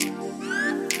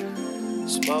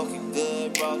Smoking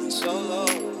good, rolling solo.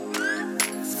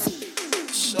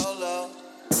 Solo.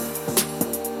 Solo.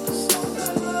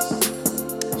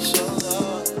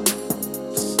 Solo.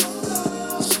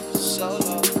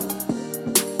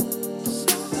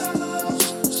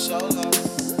 Solo.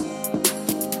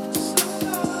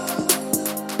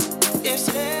 It's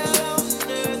hell on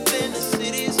earth and the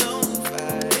city's on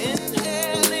fire. In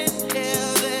hell,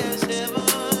 there's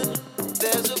heaven.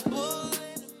 There's a bull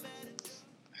in the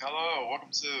Hello, welcome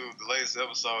to the latest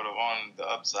episode of On the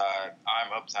Upside.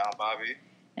 I'm Uptown Bobby.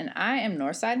 And I am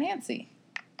Northside Nancy.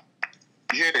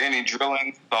 If you hear any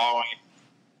drilling, thawing,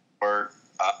 or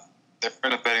they're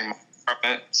renovating my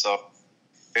apartment, so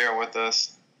bear with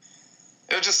us.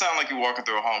 It'll just sound like you're walking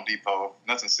through a Home Depot.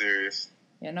 Nothing serious.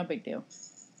 Yeah, no big deal.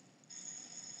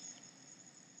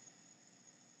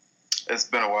 It's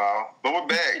been a while, but we're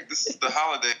back. This is the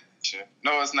holiday edition.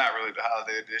 No, it's not really the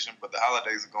holiday edition, but the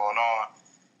holidays are going on.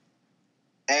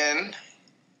 And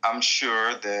I'm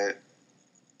sure that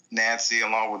Nancy,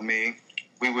 along with me,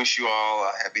 we wish you all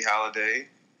a happy holiday.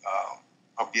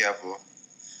 Hope you have a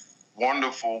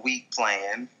wonderful week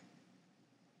planned.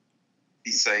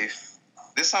 Be safe.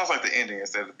 This sounds like the ending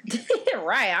instead of the beginning.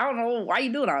 Right. I don't know why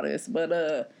you doing all this,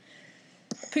 but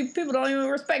people don't even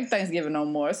respect Thanksgiving no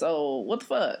more. So what the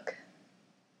fuck?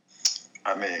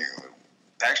 I mean,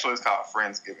 actually, it's called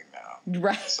Friendsgiving now.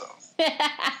 Right. So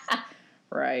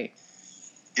right.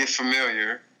 get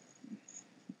familiar.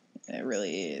 It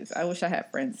really is. I wish I had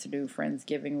friends to do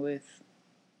Friendsgiving with.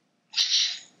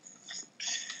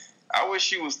 I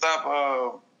wish you would stop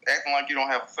acting like you don't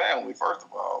have a family, first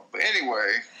of all. But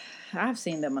anyway. I've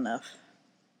seen them enough.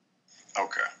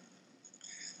 Okay.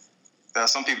 There are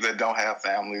some people that don't have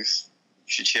families.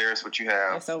 You should cherish what you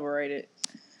have. It's overrated.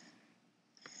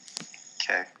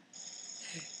 Okay.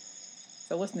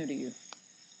 So what's new to you?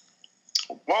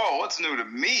 Whoa, what's new to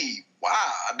me? Wow,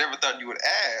 I never thought you would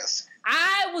ask.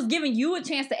 I was giving you a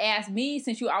chance to ask me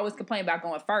since you always complain about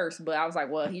going first, but I was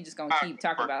like, well, he's just going to keep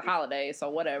talking about holidays, so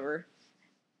whatever.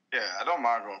 Yeah, I don't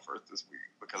mind going first this week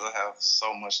because I have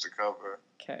so much to cover.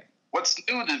 Okay. What's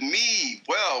new to me?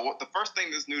 Well, the first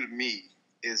thing that's new to me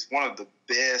is one of the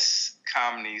best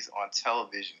comedies on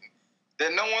television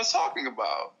that no one's talking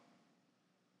about.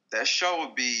 That show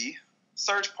would be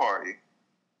Search Party.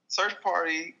 Search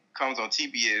Party comes on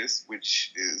TBS,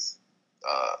 which is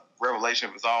revelation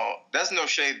of its own. That's no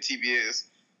shade to TBS,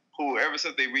 who ever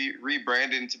since they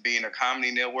rebranded into being a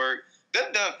comedy network,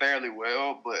 they've done fairly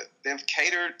well, but they've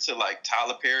catered to like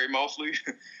Tyler Perry mostly.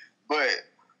 But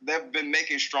they've been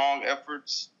making strong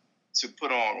efforts to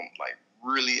put on like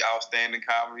really outstanding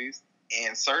comedies,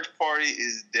 and Search Party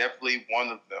is definitely one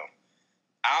of them.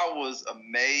 I was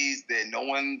amazed that no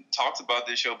one talks about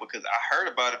this show because I heard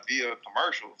about it via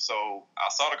commercial. So I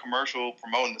saw the commercial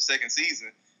promoting the second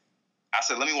season. I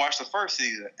said, let me watch the first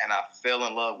season, and I fell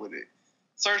in love with it.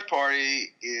 Search Party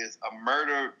is a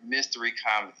murder mystery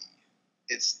comedy.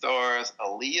 It stars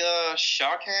Aaliyah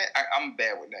Shawkat. I'm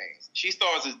bad with names. She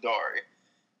stars as Dory.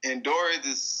 And Dory is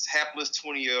this hapless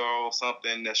 20-year-old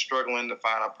something that's struggling to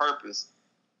find a purpose.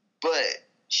 But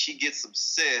she gets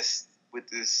obsessed with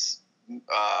this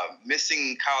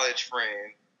missing college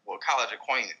friend, or college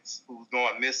acquaintance, who's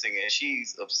going missing, and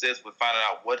she's obsessed with finding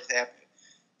out what happened.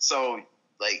 So,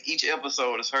 like, each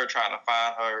episode is her trying to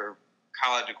find her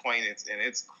college acquaintance, and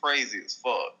it's crazy as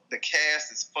fuck. The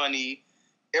cast is funny.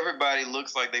 Everybody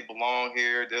looks like they belong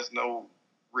here. There's no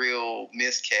real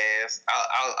miscast.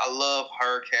 I love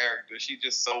her character. She's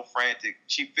just so frantic.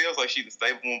 She feels like she's a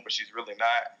stable one, but she's really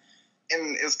not.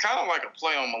 And it's kind of like a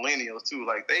play on millennials, too.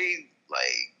 Like,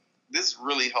 this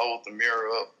really holds the mirror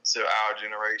up to our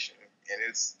generation, and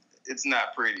it's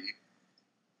not pretty.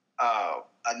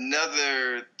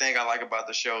 Another thing I like about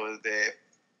the show is that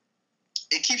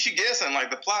it keeps you guessing. Like,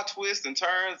 the plot twists and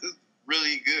turns is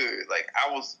really good. Like,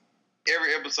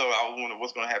 every episode I was wondering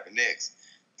what's going to happen next.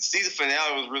 The season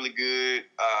finale was really good.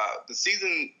 The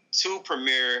season 2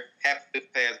 premiere happened this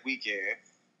past weekend.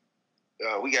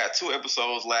 We got 2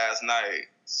 episodes last night,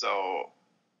 so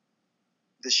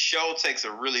the show takes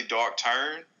a really dark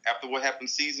turn after what happened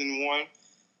season 1.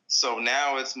 So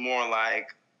now it's more like,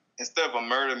 instead of a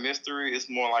murder mystery, it's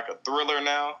more like a thriller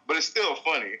now. But it's still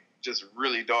funny, just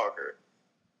really darker.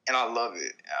 And I love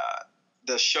it.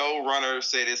 The showrunner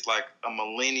said it's like a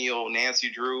millennial Nancy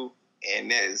Drew,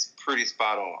 and that is pretty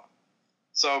spot on.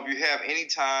 So if you have any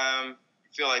time,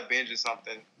 you feel like binging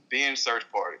something, binge Search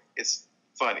Party. It's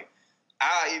funny.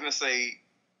 I even say,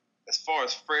 as far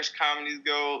as fresh comedies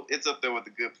go, it's up there with The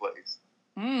Good Place.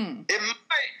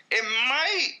 It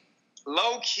might,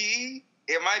 low key,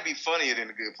 it might be funnier than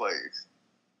The Good Place.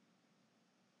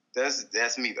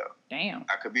 That's me though. Damn.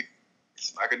 I could be.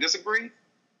 I could disagree,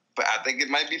 but I think it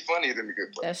might be funnier than The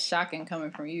Good Place. That's shocking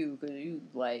coming from you because you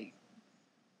like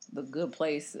The Good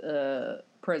Place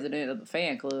president of the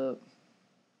fan club.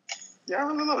 Yeah, I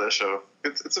really love that show.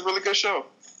 It's a really good show.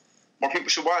 More people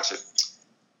should watch it.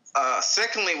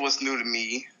 Secondly, what's new to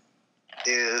me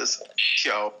is a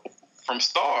show from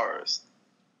Starz.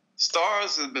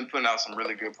 Starz has been putting out some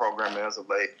really good programming as of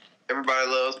late. Everybody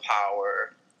Loves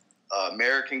Power.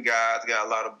 American Gods got a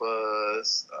lot of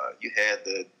buzz. You had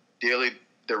the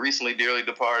recently dearly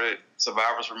departed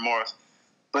Survivor's Remorse.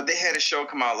 But they had a show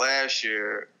come out last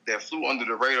year that flew under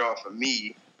the radar for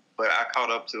me, but I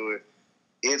caught up to it.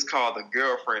 It's called The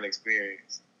Girlfriend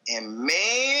Experience. And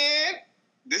man,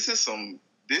 this is some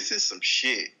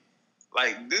shit.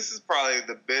 Like, this is probably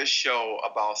the best show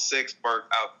about sex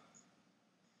work out.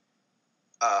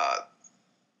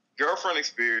 Girlfriend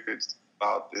Experience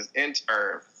about this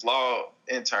law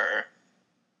intern,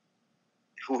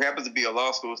 who happens to be a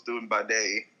law school student by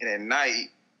day, and at night,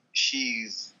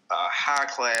 she's a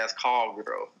high-class call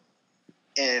girl.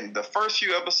 And the first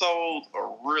few episodes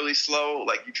are really slow.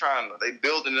 Like, they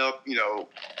building up, the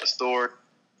story.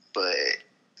 But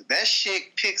that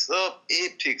shit picks the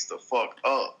fuck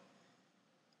up.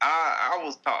 I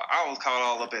was caught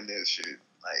all up in this shit.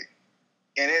 Like,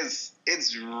 and it's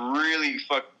really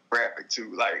fucking graphic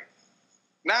too. Like,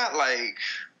 not like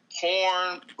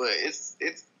porn, but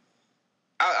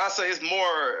I'll say it's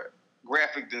more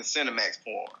graphic than Cinemax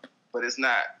porn, but it's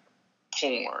not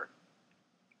porn.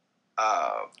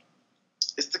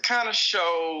 It's the kind of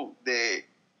show that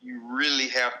you really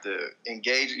have to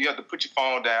engage. You have to put your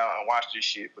phone down and watch this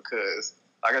shit because,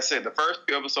 like I said, the first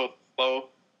few episodes are slow,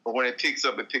 but when it picks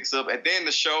up, it picks up. And then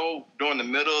the show, during the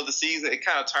middle of the season, it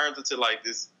kind of turns into like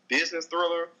this business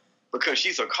thriller because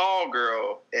she's a call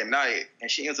girl at night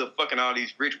and she ends up fucking all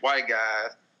these rich white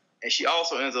guys. And she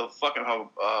also ends up fucking her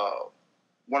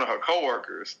one of her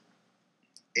coworkers.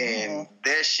 And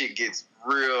that shit gets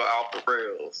real off the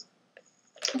rails.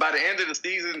 By the end of the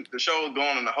season, the show is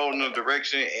going in a whole nother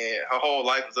direction, and her whole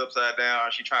life is upside down.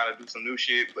 She's trying to do some new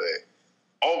shit, but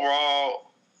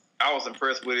overall, I was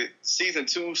impressed with it. Season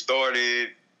 2 started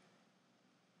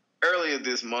earlier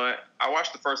this month. I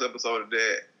watched the first episode of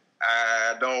that.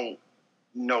 I don't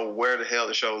know where the hell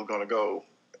the show is going to go,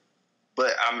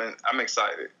 but I'm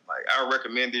excited. Like, I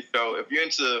recommend this show. If you're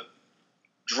into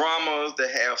dramas that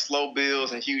have slow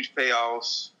builds and huge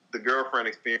payoffs, The Girlfriend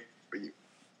Experience for you.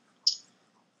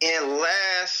 And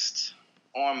last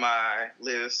on my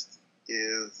list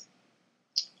is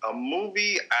a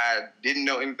movie I didn't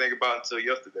know anything about until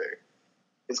yesterday.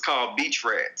 It's called Beach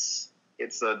Rats.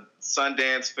 It's a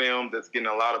Sundance film that's getting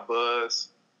a lot of buzz.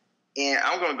 And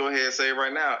I'm going to go ahead and say it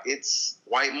right now. It's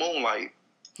White Moonlight.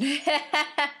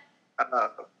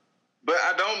 But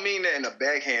I don't mean that in a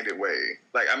backhanded way.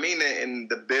 Like, I mean that in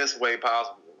the best way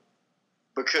possible.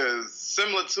 Because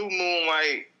similar to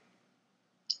Moonlight,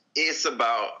 it's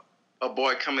about a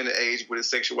boy coming to age with his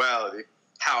sexuality.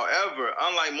 However,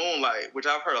 unlike Moonlight, which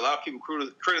I've heard a lot of people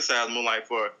criticize Moonlight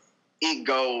for, it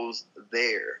goes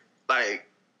there. Like,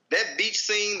 that beach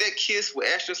scene, that kiss with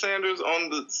Ashton Sanders on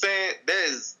the sand, that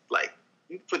is, like,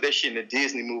 you put that shit in a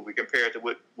Disney movie compared to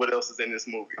what else is in this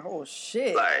movie. Oh,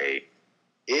 shit. Like,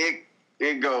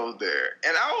 it goes there.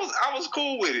 And I was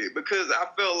cool with it because I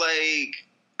felt like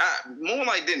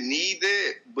Moonlight didn't need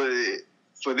that, but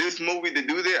for this movie to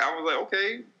do that, I was like,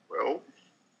 okay, well,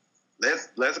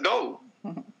 let's go.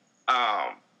 Like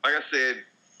I said,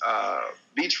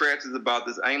 Beach Rats is about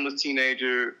this aimless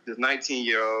teenager, this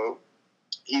 19-year-old.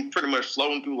 He's pretty much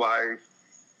floating through life.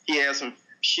 He has some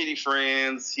shitty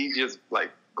friends. He's just like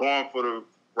going for the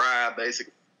ride,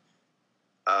 basically.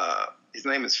 His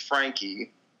name is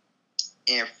Frankie.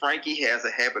 And Frankie has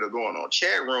a habit of going on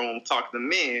chat rooms, talking to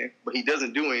men, but he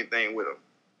doesn't do anything with them.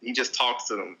 He just talks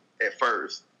to them at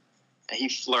first. And he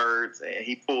flirts and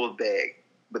he pulls back.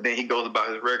 But then he goes about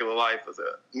his regular life as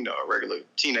a regular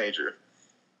teenager.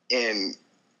 And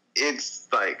it's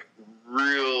like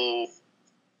real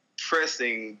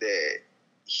pressing that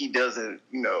he doesn't,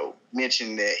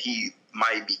 mention that he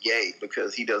might be gay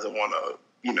because he doesn't want to,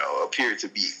 appear to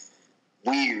be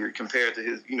weird compared to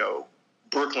his,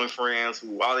 Brooklyn friends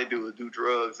who all they do is do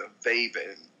drugs and vape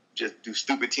and just do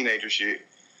stupid teenager shit.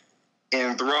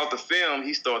 And throughout the film,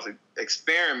 he starts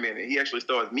experimenting. He actually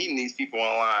starts meeting these people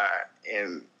online,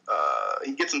 and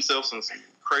he gets himself in some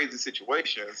crazy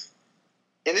situations.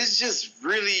 And it's just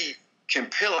really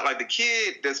compelling. Like, the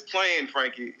kid that's playing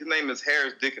Frankie, his name is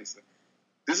Harris Dickinson.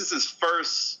 This is his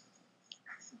first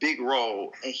big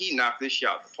role, and he knocked this shit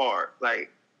out the park.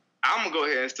 Like, I'm going to go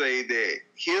ahead and say that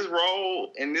his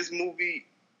role in this movie,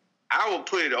 I will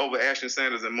put it over Ashton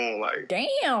Sanders in Moonlight.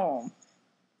 Damn.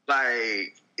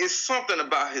 Like, it's something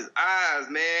about his eyes,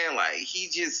 man. Like, he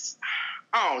just,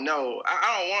 I don't know.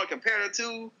 I don't want to compare the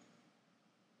two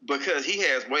because he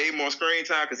has way more screen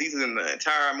time because he's in the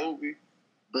entire movie.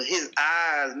 But his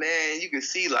eyes, man, you can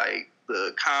see, like,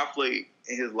 the conflict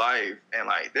in his life. And,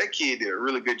 like, that kid did a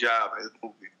really good job in this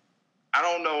movie. I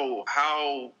don't know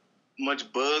how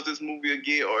much buzz this movie will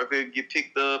get or if it'll get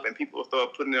picked up and people will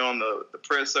start putting it on the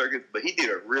press circuit, but he did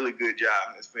a really good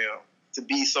job in this film to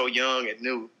be so young and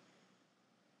new.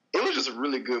 It was just a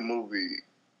really good movie.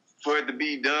 For it to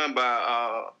be done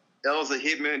by Elza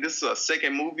Hittman, this is a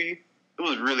second movie. It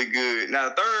was really good. Now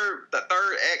the third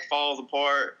act falls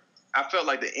apart. I felt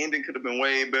like the ending could have been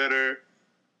way better.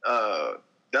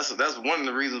 That's one of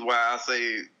the reasons why I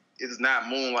say it's not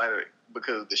Moonlight,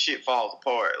 because the shit falls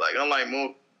apart. Like, unlike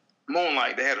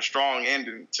Moonlight, they had a strong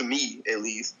ending, to me at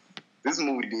least. This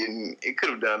movie didn't. It could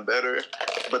have done better,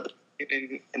 but the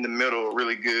ending in the middle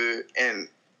really good. And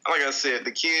like I said,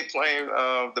 the kid playing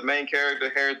the main character,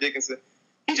 Harry Dickinson,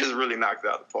 he just really knocked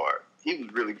it out the park. He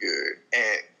was really good.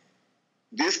 And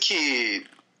this kid,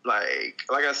 like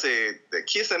I said, the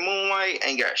Kiss and Moonlight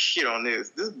ain't got shit on this.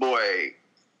 This boy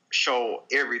showed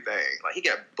everything. Like, he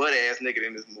got butt-ass naked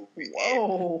in this movie.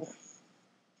 Whoa.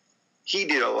 He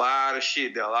did a lot of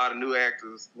shit that a lot of new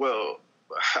actors, well,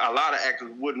 a lot of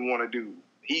actors wouldn't want to do.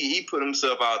 He put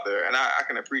himself out there, and I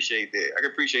can appreciate that. I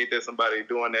can appreciate that somebody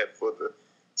doing that for the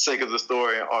sake of the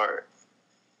story and art.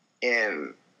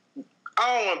 And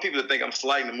I don't want people to think I'm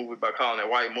slighting the movie by calling it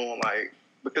White Moonlight,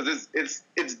 because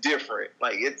it's different.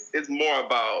 Like, it's more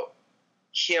about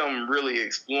him really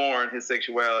exploring his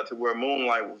sexuality, where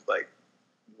Moonlight was like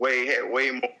had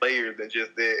way more layers than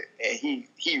just that, and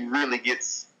he really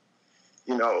gets,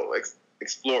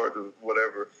 explored or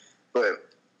whatever. But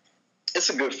it's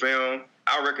a good film.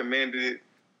 I recommend it.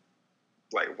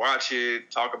 Like, watch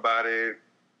it, talk about it.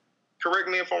 Correct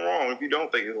me if I'm wrong if you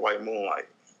don't think it's White Moonlight.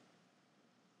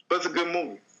 But it's a good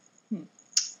movie.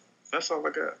 That's all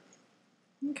I got.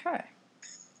 Okay.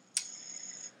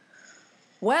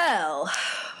 Well,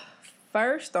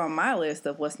 first on my list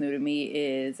of what's new to me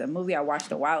is a movie I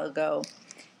watched a while ago,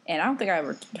 and I don't think I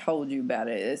ever told you about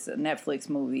it. It's a Netflix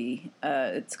movie.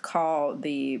 It's called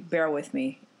bear with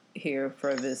me here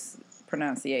for this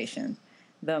pronunciation,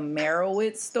 The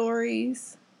Merowitz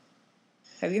Stories.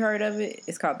 Have you heard of it?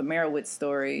 It's called The Merowitz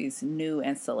Stories, New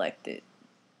and Selected.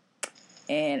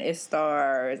 And it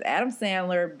stars Adam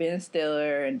Sandler, Ben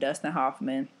Stiller, and Dustin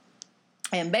Hoffman.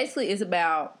 And basically it's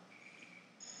about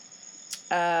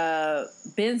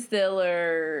Ben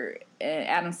Stiller and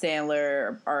Adam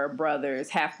Sandler are brothers,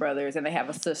 half brothers, and they have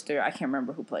a sister. I can't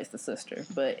remember who plays the sister,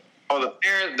 but the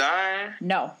parents dying?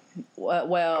 No.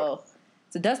 Well,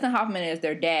 so Dustin Hoffman is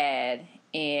their dad,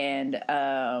 and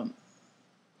Adam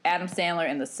Sandler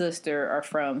and the sister are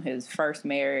from his first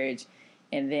marriage,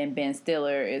 and then Ben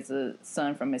Stiller is a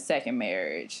son from his second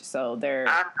marriage. So they're.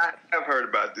 I have heard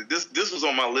about this. This was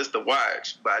on my list to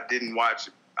watch, but I didn't watch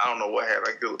it. I don't know what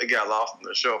happened. It got lost in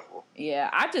the shuffle. Yeah,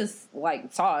 I just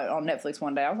saw it on Netflix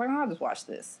one day. I was like, I'll just watch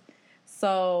this.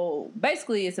 So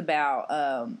basically, it's about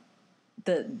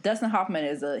Dustin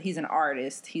Hoffman he's an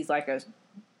artist. He's like a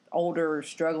older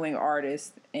struggling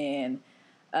artist, and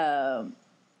they're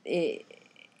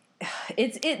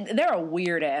a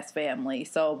weird ass family.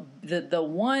 So the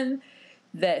one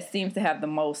that seems to have the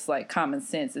most like common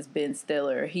sense is Ben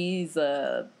Stiller. He's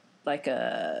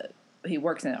he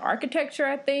works in architecture,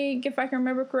 I think, if I can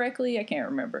remember correctly. I can't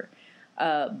remember.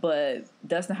 But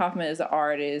Dustin Hoffman is an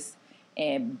artist,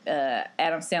 and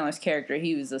Adam Sandler's character,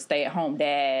 he was a stay-at-home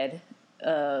dad,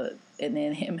 and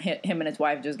then him and his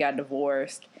wife just got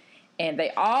divorced. And they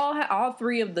all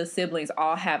three of the siblings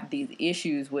all have these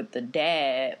issues with the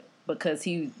dad because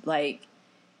he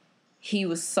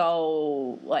was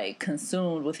so like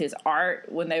consumed with his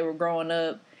art when they were growing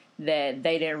up that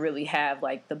they didn't really have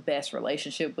like the best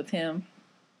relationship with him.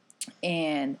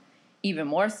 And even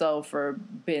more so for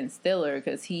Ben Stiller,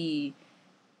 because he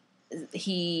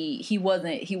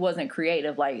wasn't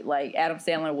creative like Adam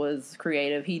Sandler was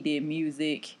creative. He did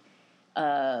music.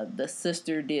 The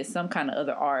sister did some kind of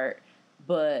other art,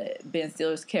 but Ben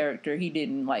Stiller's character, he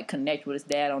didn't like connect with his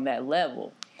dad on that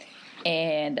level.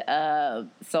 And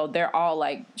so they're all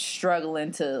like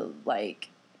struggling to like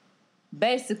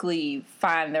basically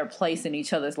find their place in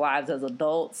each other's lives as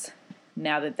adults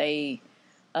now that they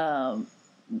aren't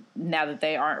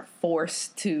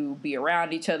forced to be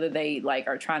around each other. They like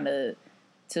are trying to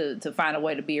find a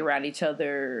way to be around each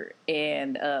other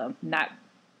and not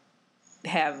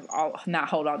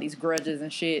hold all these grudges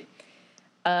and shit.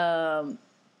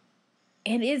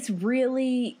 And it's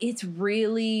really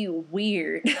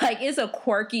weird. Like, it's a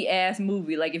quirky ass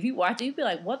movie. Like, if you watch it, you'd be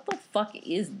like, what the fuck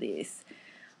is this?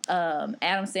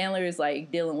 Adam Sandler is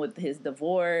like dealing with his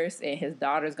divorce, and his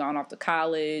daughter's gone off to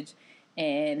college,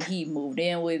 and he moved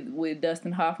in with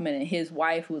Dustin Hoffman and his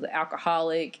wife, who's an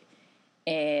alcoholic,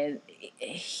 and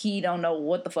he don't know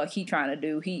what the fuck he trying to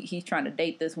do. He's trying to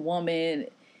date this woman,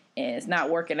 and it's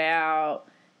not working out.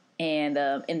 And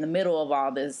in the middle of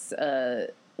all this,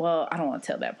 well, I don't want to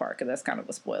tell that part because that's kind of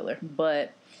a spoiler,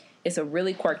 but it's a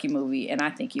really quirky movie, and I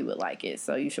think you would like it,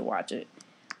 so you should watch it.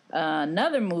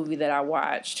 Another movie that I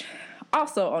watched,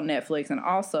 also on Netflix and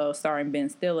also starring Ben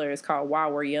Stiller, is called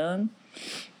While We're Young.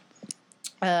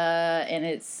 And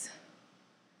it's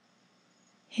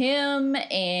him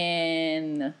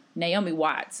and Naomi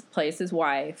Watts plays his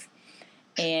wife.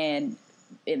 And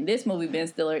in this movie, Ben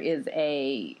Stiller is he's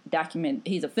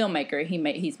a filmmaker. He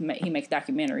makes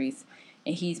documentaries.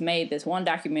 And he's made this one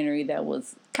documentary that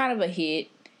was kind of a hit.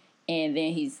 And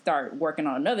then he started working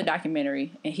on another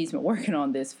documentary, and he's been working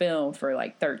on this film for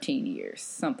like 13 years,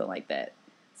 something like that.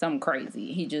 Something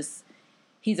crazy.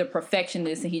 He's a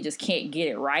perfectionist, and he just can't get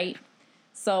it right.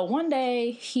 So one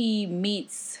day he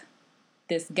meets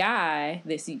this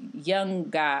young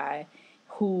guy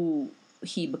who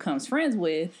he becomes friends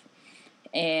with.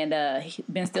 And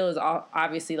Ben Stiller is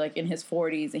obviously like in his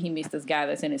 40s, and he meets this guy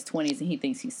that's in his 20s, and he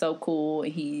thinks he's so cool,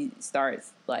 and he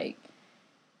starts like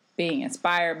being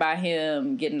inspired by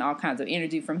him, getting all kinds of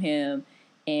energy from him.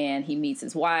 And he meets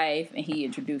his wife, and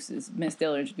Ben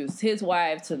Stiller introduces his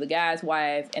wife to the guy's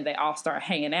wife, and they all start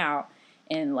hanging out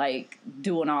and like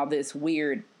doing all this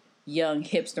weird young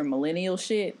hipster millennial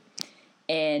shit.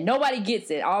 And nobody gets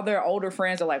it. All their older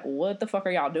friends are like, what the fuck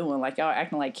are y'all doing? Like, y'all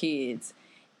acting like kids.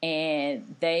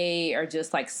 And they are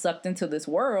just like sucked into this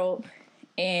world.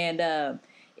 And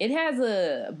it has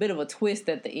a bit of a twist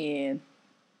at the end,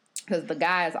 because the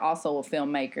guy is also a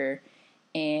filmmaker,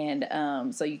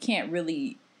 and so you can't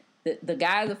really. The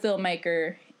guy's a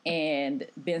filmmaker, and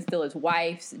Ben Stiller's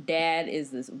wife's dad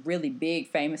is this really big,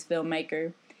 famous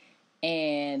filmmaker,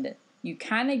 and you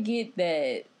kind of get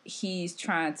that he's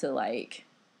trying to like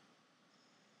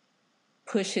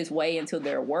push his way into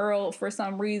their world for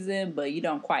some reason, but you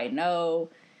don't quite know.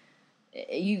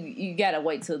 You gotta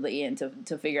wait till the end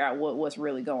to figure out what's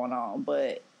really going on.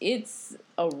 But it's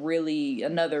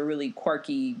another really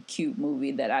quirky, cute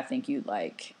movie that I think you'd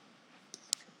like.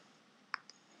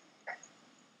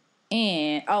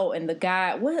 And the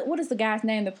guy, what is the guy's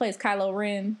name that plays Kylo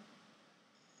Ren?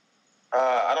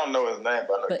 I don't know his name,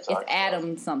 but it's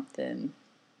Adam something.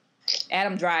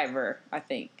 Adam Driver, I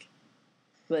think.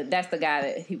 But that's the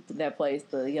guy that plays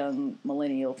the young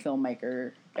millennial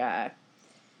filmmaker guy.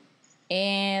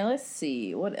 And let's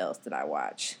see, what else did I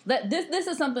watch? This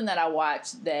is something that I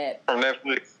watched that from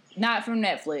Netflix. Not from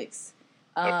Netflix.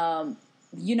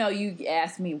 You know, you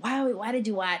asked me why did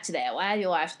you watch that? Why did you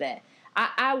watch that?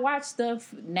 I watch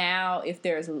stuff now if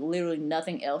there's literally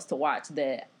nothing else to watch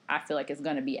that I feel like it's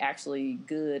going to be actually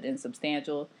good and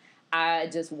substantial. I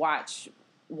just watch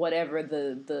whatever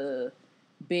the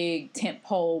big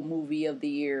tentpole movie of the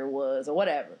year was or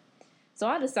whatever. So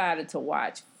I decided to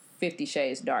watch 50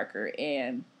 Shades Darker,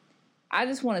 and I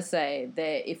just want to say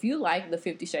that if you like the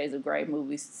 50 Shades of Grey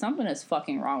movies, something is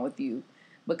fucking wrong with you,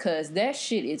 because that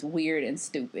shit is weird and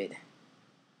stupid.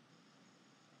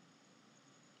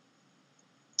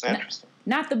 Interesting.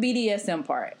 Not the BDSM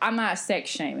part. I'm not sex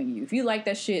shaming you. If you like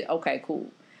that shit, okay, cool.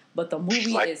 But the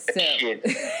movie like itself.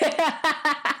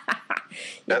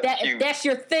 If that's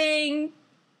your thing,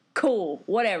 cool.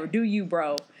 Whatever. Do you,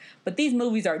 bro. But these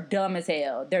movies are dumb as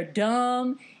hell. They're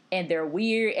dumb and they're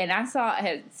weird. And I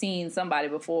had seen somebody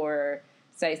before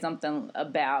say something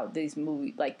about these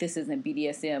movies, like, this isn't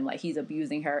BDSM, like he's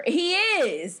abusing her. He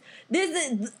is.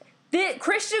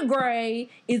 Christian Grey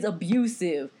is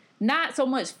abusive. Not so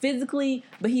much physically,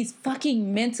 but he's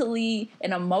fucking mentally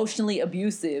and emotionally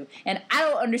abusive. And I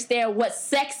don't understand what's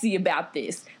sexy about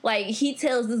this. Like, he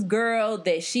tells this girl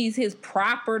that she's his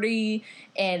property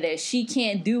and that she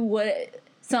can't do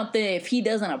something if he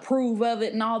doesn't approve of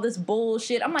it and all this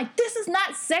bullshit. I'm like, this is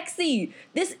not sexy.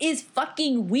 This is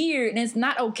fucking weird, and it's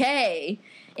not okay.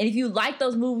 And if you like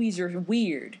those movies, you're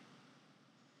weird.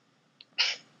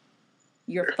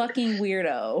 You're a fucking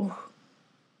weirdo.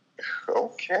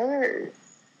 Okay.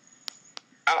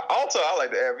 I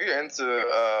like to add, if you're into,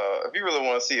 if you really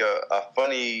want to see a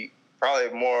funny, probably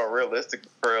more realistic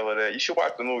portrayal of that, you should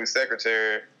watch the movie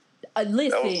Secretary.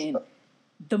 Listen,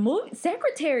 the movie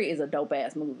Secretary is a dope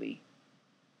ass movie.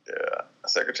 Yeah,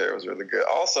 Secretary was really good.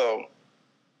 Also,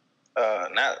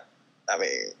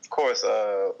 of course,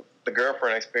 the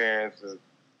girlfriend experience is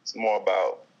more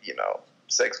about,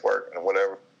 sex work and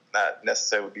whatever. Not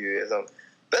necessarily BDSM.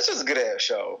 That's just a good ass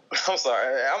show. I'm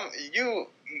sorry. You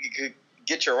could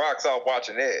get your rocks off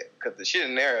watching it because the shit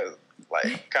in there is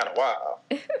like kind of wild.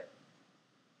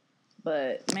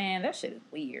 But man, that shit is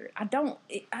weird. I don't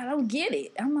get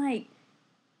it. I'm like,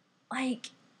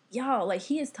 y'all, like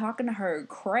he is talking to her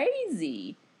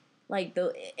crazy.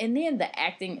 And then the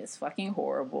acting is fucking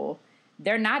horrible.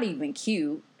 They're not even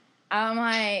cute. I'm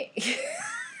like,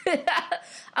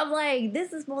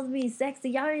 this is supposed to be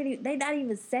sexy. They not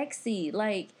even sexy.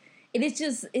 Like, and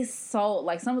it's so,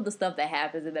 like, some of the stuff that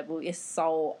happens in that movie is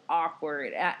so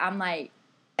awkward. I'm like,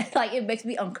 it makes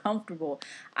me uncomfortable.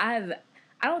 I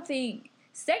don't think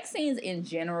sex scenes in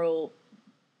general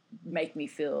make me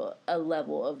feel a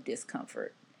level of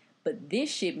discomfort, but this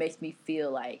shit makes me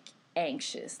feel like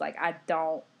anxious. Like, I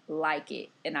don't like it,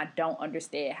 and I don't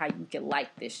understand how you can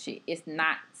like this shit. It's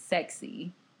not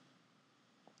sexy.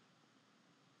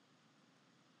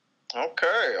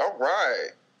 Okay, all right.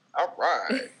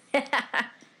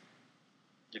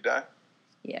 You done?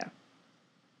 Yeah.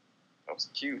 That was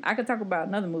cute. I could talk about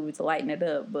another movie to lighten it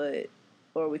up,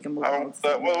 or we can move on. First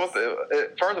of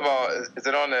all, is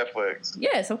it on Netflix?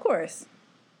 Yes, of course.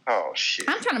 Oh shit!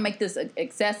 I'm trying to make this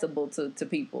accessible to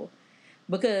people.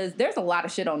 Because there's a lot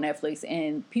of shit on Netflix,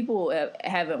 and people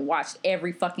haven't watched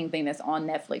every fucking thing that's on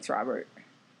Netflix, Robert.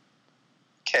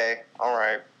 Okay, all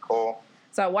right, cool.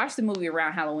 So I watched the movie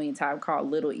around Halloween time called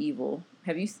Little Evil.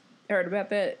 Have you heard about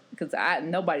that? Because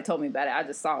nobody told me about it. I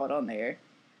just saw it on there.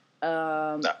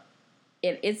 No.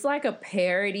 It's like a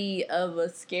parody of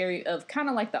of kind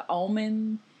of like The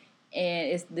Omen.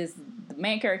 And the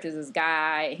main character is this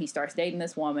guy. He starts dating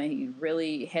this woman. He's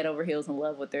really head over heels in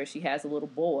love with her. She has a little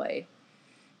boy.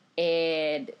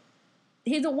 And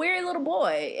he's a weird little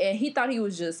boy. And he thought he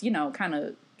was just, kind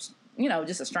of,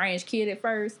 just a strange kid at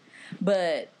first.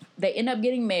 But they end up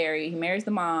getting married. He marries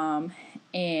the mom.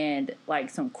 And, like,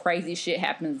 some crazy shit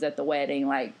happens at the wedding.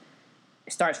 Like,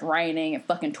 it starts raining and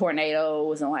fucking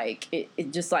tornadoes. And, like,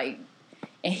 it just, like...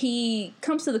 And he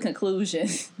comes to the conclusion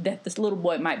that this little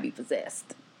boy might be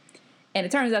possessed. And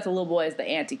it turns out the little boy is the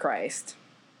Antichrist.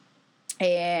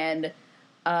 And...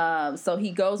 so he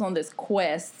goes on this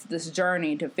quest, this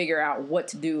journey to figure out what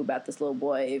to do about this little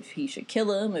boy. If he should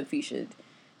kill him, if he should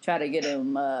try to get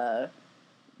him,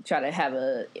 try to have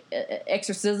a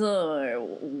exorcism, or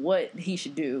what he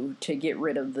should do to get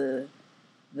rid of the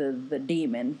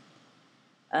demon.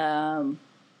 And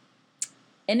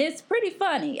it's pretty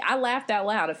funny. I laughed out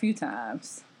loud a few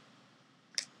times.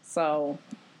 So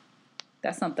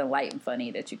that's something light and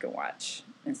funny that you can watch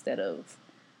instead of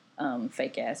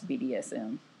fake ass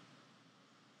BDSM.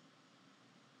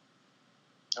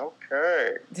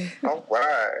 Okay. All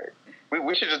right.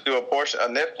 We should just do a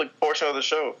Netflix portion of the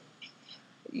show.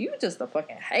 You just a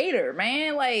fucking hater,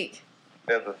 man. Like,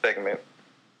 there's a segment.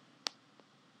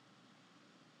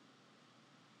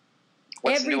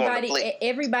 What's new on the plate?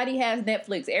 Everybody has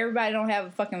Netflix. Everybody don't have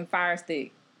a fucking Fire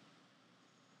Stick.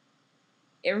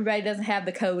 Everybody doesn't have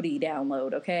the Kodi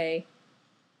download, okay?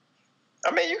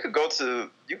 I mean, you could go to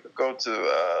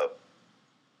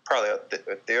probably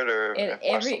a theater and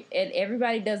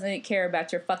everybody doesn't care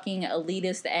about your fucking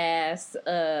elitist ass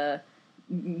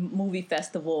movie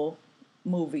festival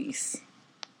movies.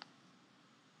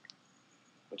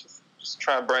 Just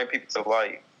try and bring people to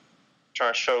light. Try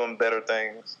and show them better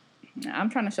things. I'm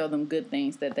trying to show them good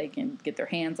things that they can get their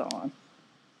hands on,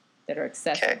 that are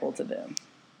accessible to them.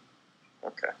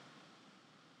 Okay.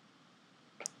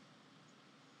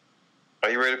 Are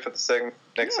you ready for the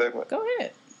next segment? Go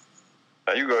ahead.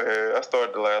 You go ahead. I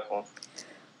started the last one.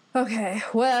 Okay.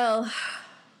 Well,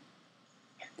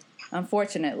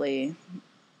 unfortunately,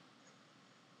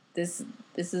 this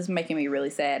is making me really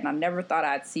sad, and I never thought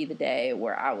I'd see the day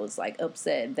where I was like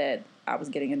upset that I was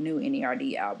getting a new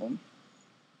NERD album.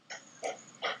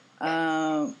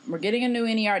 We're getting a new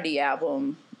NERD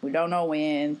album. We don't know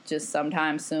when, just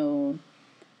sometime soon.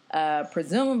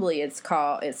 Presumably it's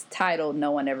titled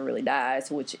No One Ever Really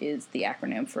Dies, which is the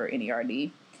acronym for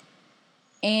NERD.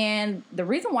 And the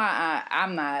reason why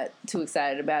I'm not too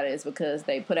excited about it is because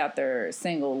they put out their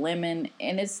single Lemon,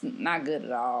 and it's not good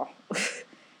at all.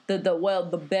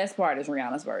 The best part is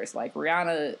Rihanna's verse. Like,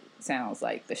 Rihanna sounds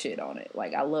like the shit on it.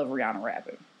 Like, I love Rihanna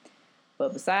rapping.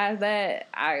 But besides that,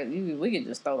 we could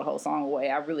just throw the whole song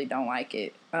away. I really don't like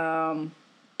it.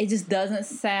 It just doesn't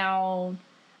sound...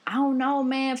 I don't know,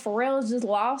 man. Pharrell's just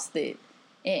lost it.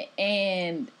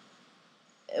 And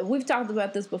we've talked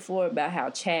about this before, about how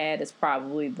Chad is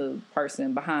probably the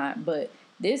person behind, but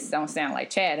this don't sound like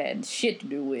Chad had shit to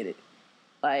do with it.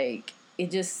 Like,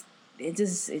 it just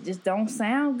don't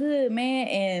sound good, man.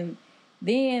 And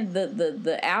Then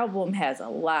the album has a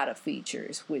lot of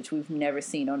features, which we've never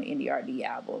seen on the NDRD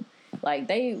album. Like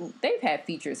they've had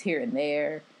features here and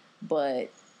there, but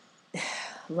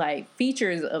like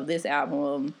features of this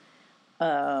album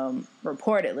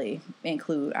reportedly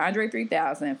include Andre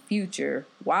 3000, Future,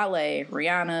 Wale,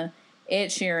 Rihanna, Ed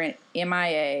Sheeran,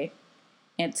 MIA,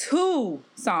 and 2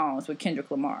 songs with Kendrick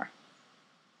Lamar.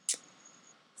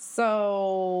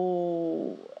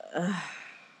 So,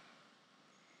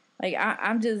 like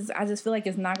I just feel like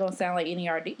it's not gonna sound like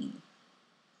NERD,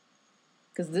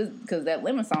 because that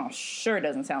Lemon song sure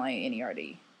doesn't sound like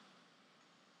NERD.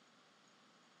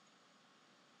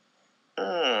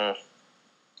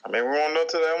 I mean, we won't know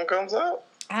till the album comes out.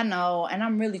 I know, and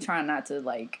I'm really trying not to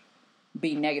like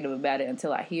be negative about it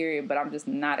until I hear it, but I'm just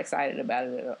not excited about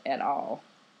it at all.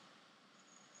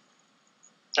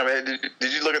 I mean,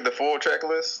 did you look at the full track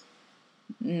list?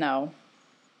 No.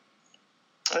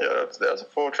 Yeah, there's a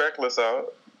full track list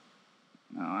out.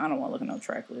 No, I don't want to look at no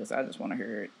track list. I just want to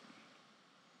hear it.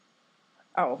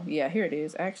 Oh, yeah, here it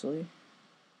is, actually.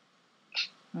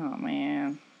 Oh,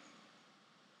 man.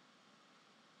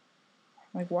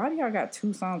 Like, why do y'all got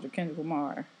 2 songs with Kendrick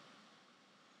Lamar?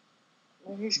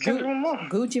 He's Kendrick Lamar.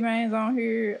 Gucci Mane's on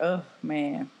here. Oh,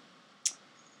 man.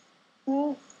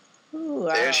 Ooh,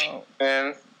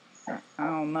 I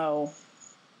don't know.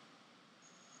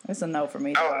 It's a no for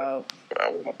me, dog.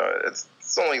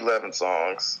 It's only 11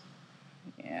 songs.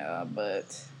 Yeah,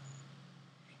 but...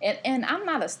 And I'm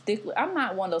not a stickler. I'm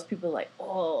not one of those people like,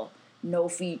 oh, no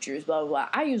features, blah, blah, blah.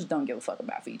 I usually don't give a fuck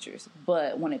about features.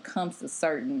 But when it comes to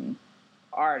certain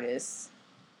artists,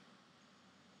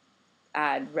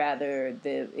 I'd rather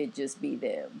it just be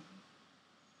them.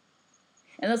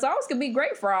 And the songs could be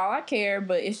great for all I care,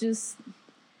 but it's just...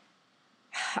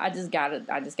 I just got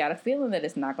a feeling that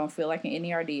it's not gonna feel like an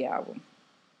NERD album.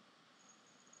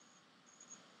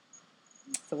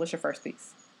 So what's your first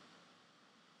piece?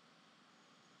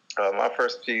 My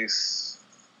first piece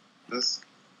is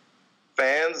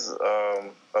fans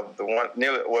of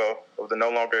the no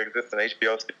longer existing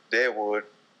HBO Deadwood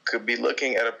could be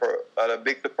looking at a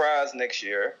big surprise next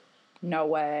year. No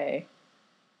way.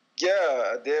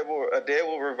 Yeah, a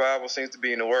Deadwood revival seems to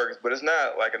be in the works, but it's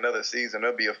not like another season.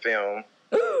 It'll be a film.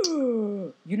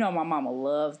 Ooh, you know my mama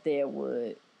loves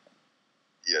Deadwood.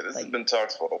 Yeah, this has been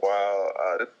talks for a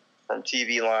while. This from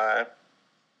TV Line.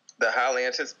 The highly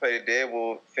anticipated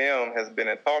Deadwood film has been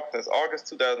in talks since August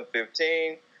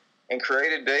 2015, and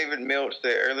creator David Milch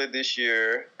said earlier this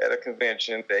year at a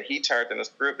convention that he turned in a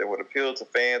script that would appeal to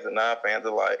fans and non-fans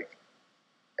alike.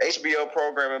 HBO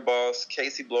programming boss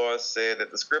Casey Blois said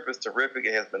that the script is terrific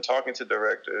and has been talking to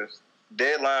directors.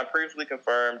 Deadline previously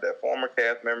confirmed that former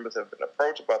cast members have been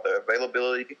approached about their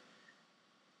availability.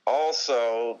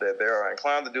 Also, that they are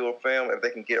inclined to do a film if they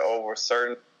can get over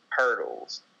certain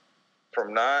hurdles.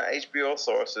 From non-HBO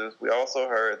sources, we also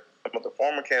heard some of the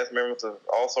former cast members have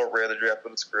also read the draft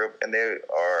of the script, and they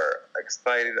are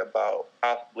excited about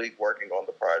possibly working on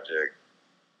the project.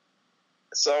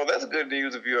 So that's good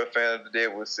news if you're a fan of the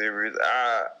Deadwood series.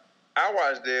 I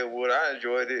watched Deadwood. I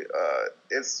enjoyed it.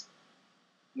 It's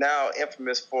now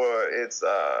infamous for its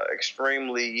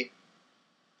extremely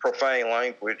profane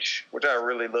language, which I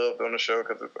really loved on the show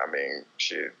because, I mean,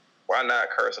 shit, why not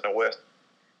curse in the West?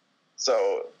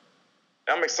 So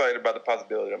I'm excited about the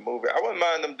possibility of the movie. I wouldn't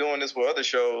mind them doing this with other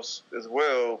shows as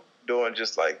well, doing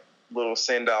just like little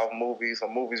send-off movies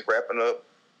or movies wrapping up,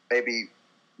 maybe,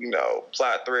 you know,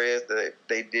 plot threads that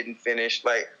they didn't finish.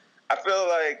 Like, I feel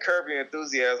like Curb Your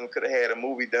Enthusiasm could have had a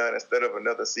movie done instead of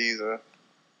another season.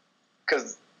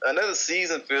 Because another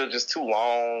season feels just too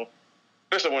long,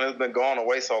 especially when it's been gone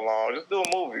away so long. Just do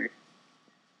a movie.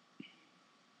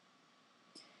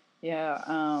 Yeah,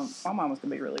 my mom was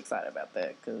gonna be really excited about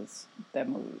that because that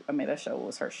movie, that show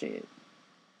was her shit.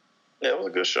 Yeah, it was a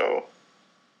good show.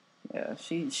 Yeah,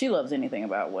 she loves anything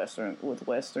about westerns.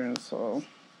 So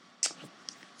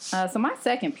my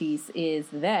second piece is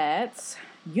that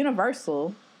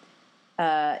Universal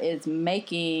is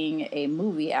making a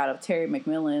movie out of Terry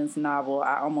McMillan's novel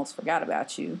I Almost Forgot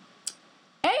About You,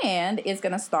 and it's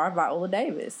gonna star Viola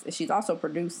Davis. She's also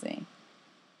producing.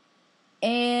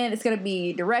 And it's going to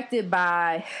be directed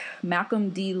by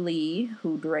Malcolm D. Lee,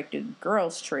 who directed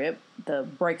Girls Trip, the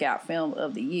breakout film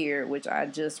of the year, which I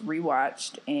just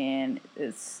rewatched, and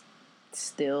it's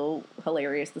still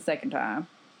hilarious the second time.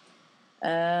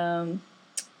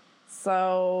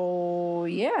 So,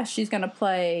 yeah, she's going to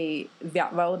play,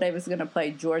 Viola Davis is going to play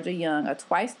Georgia Young, a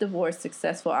twice-divorced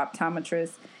successful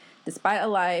optometrist. Despite a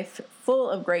life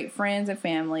full of great friends and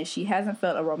family, she hasn't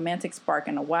felt a romantic spark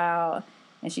in a while,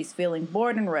 and she's feeling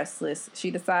bored and restless.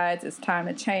 She decides it's time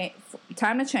to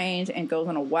time to change and goes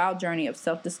on a wild journey of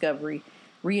self-discovery,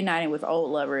 reuniting with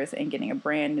old lovers and getting a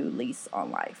brand new lease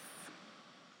on life.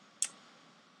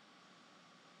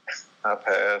 I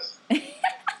pass.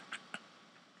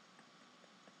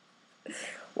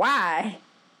 Why?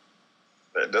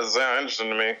 That doesn't sound interesting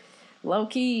to me.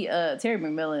 Low-key, Terry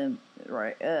McMillan,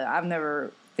 right? I've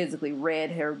never physically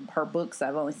read her books.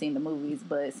 I've only seen the movies,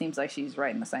 but it seems like she's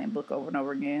writing the same book over and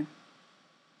over again.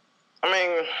 I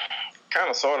mean, kind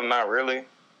of, sort of, not really.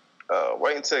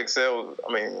 Waiting to Excel,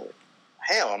 I mean,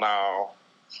 hell no.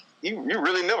 You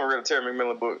really never read a Terry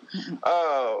McMillan book.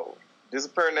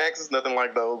 Disappearing Axis, nothing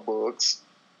like those books.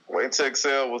 Waiting to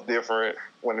Excel was different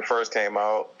when it first came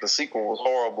out. The sequel was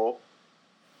horrible.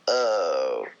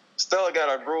 Stella got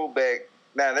her groove back.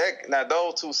 Now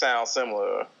those two sound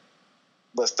similar,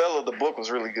 but Stella, the book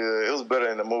was really good. It was better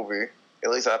than the movie.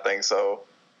 At least I think so.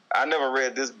 I never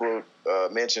read this book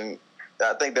mentioned.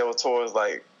 I think that was towards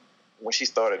like when she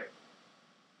started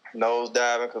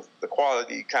nosediving, because the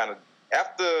quality kind of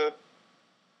after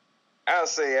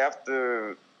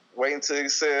Waiting to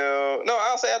Excel. No,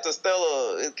 I'll say after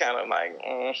Stella, it's kind of like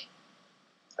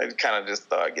it kind of just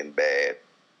started getting bad.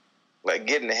 Like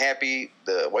Getting Happy,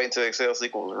 the Waiting to Excel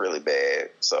sequel was really bad.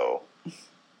 So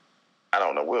I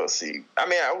don't know. We'll see. I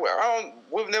mean,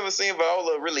 we've never seen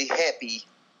Viola really happy,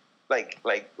 like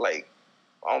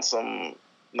on some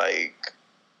like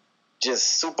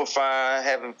just super fine,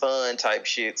 having fun type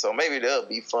shit. So maybe that'll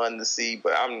be fun to see.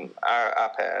 But I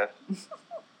pass.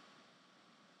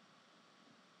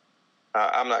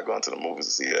 I'm not going to the movies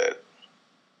to see that.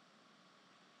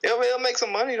 It'll make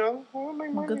some money though.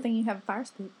 Well, good thing you have a Fire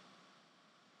Stick.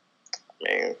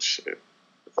 Man, shit.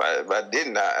 If I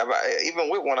didn't, even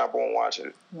with one, I won't watch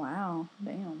it. Wow,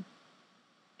 damn.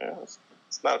 Yeah, it's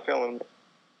not appealing to me.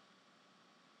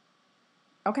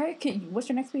 Okay, what's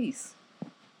your next piece?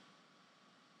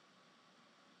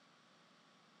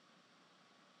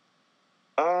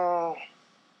 I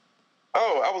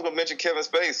was gonna mention Kevin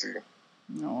Spacey.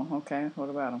 Oh, okay. What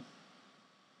about him?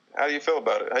 How do you feel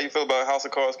about it? How do you feel about House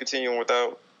of Cards continuing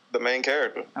without the main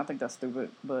character? I think that's stupid,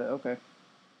 but okay.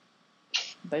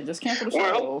 They just canceled the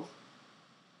show.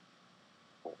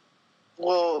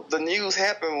 Well, the news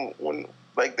happened when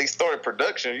they started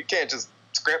production. You can't just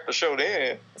scrap the show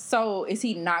then. So is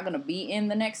he not going to be in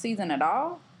the next season at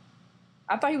all?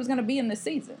 I thought he was going to be in this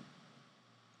season.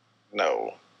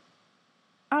 No.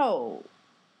 Oh,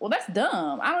 well, that's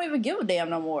dumb. I don't even give a damn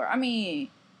no more. I mean,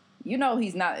 you know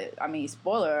he's not. I mean,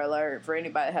 spoiler alert for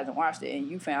anybody that hasn't watched it and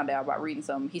you found out about reading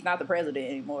something. He's not the president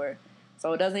anymore,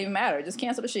 so it doesn't even matter. Just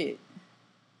cancel the shit.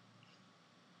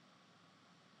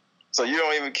 So you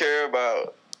don't even care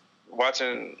about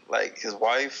watching his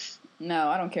wife? No,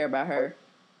 I don't care about her.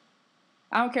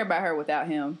 I don't care about her without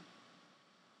him.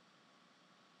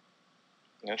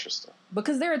 Interesting.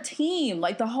 Because they're a team.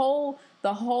 Like the whole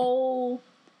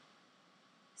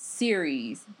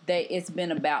series, it's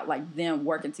been about like them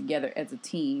working together as a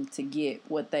team to get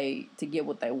what they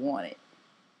wanted.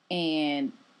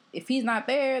 And if he's not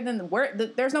there, then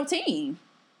there's no team.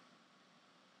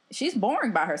 She's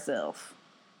boring by herself.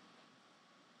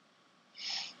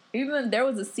 Even there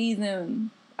was a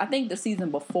season, I think the season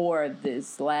before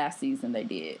this last season they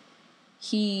did,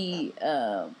 he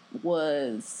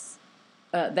was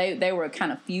they were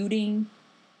kind of feuding,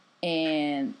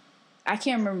 and I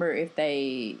can't remember if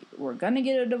they were gonna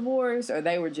get a divorce or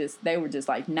they were just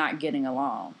like not getting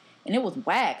along, and it was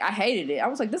whack. I hated it. I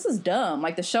was like, this is dumb.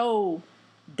 Like the show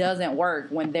doesn't work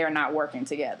when they're not working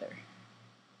together.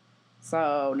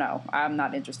 So no, I'm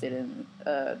not interested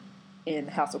in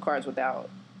House of Cards without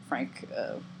Frank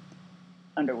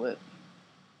Underwood.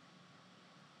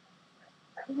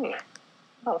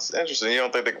 That's interesting. You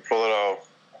don't think they can pull it off?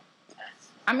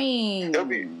 I mean,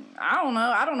 I don't know.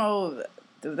 I don't know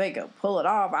if they could pull it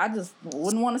off. I just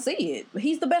wouldn't want to see it.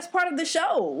 He's the best part of the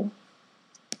show.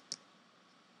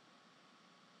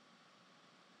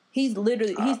 He's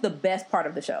the best part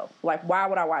of the show. Like, why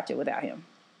would I watch it without him?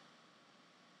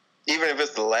 Even if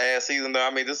it's the last season, though,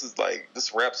 I mean, this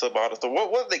wraps up all the stuff.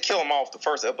 What if they kill him off the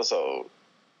first episode?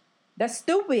 That's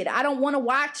stupid. I don't want to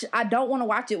watch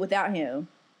it without him.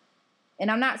 And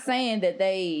I'm not saying that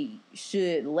they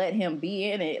should let him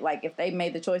be in it. Like, if they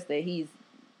made the choice that he's,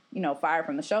 fired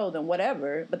from the show, then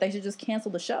whatever. But they should just cancel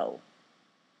the show.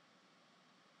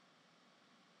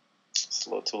 It's a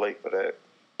little too late for that.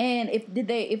 And if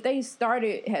they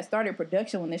had started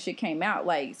production when this shit came out,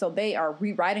 like, so they are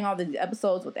rewriting all these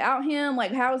episodes without him,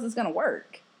 like, how is this gonna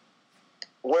work?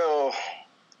 Well,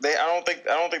 I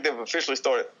don't think they've officially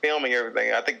started filming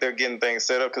everything. I think they're getting things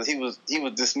set up because he was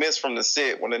dismissed from the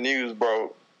set when the news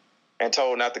broke and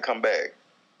told not to come back.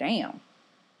 Damn.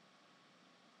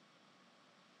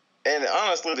 And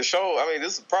honestly, the show, I mean,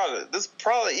 this is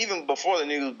probably even before the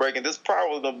news breaking, this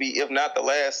probably gonna be, if not the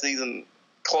last season,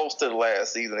 close to the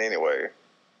last season anyway.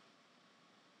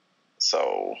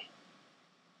 So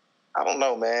I don't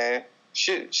know, man.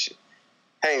 Shit.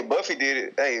 Hey, Buffy did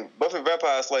it. Hey, Buffy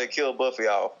Vampire Slayer killed Buffy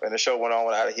off, and the show went on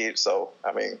without a hitch. So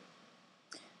I mean,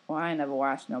 well, I ain't never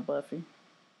watched no Buffy.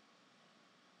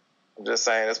 I'm just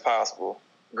saying it's possible.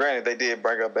 Granted, they did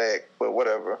bring her back, but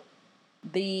whatever.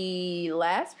 The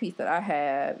last piece that I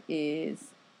have is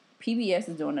PBS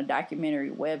is doing a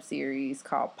documentary web series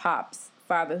called Pops,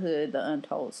 Fatherhood, The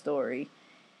Untold Story.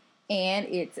 And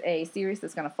it's a series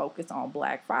that's going to focus on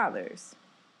Black fathers.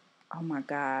 Oh my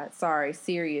God. Sorry,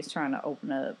 Siri is trying to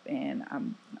open up and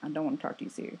I don't want to talk to you,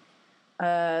 Siri.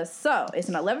 So, it's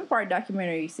an 11-part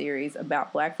documentary series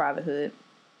about Black fatherhood.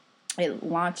 It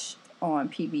launched on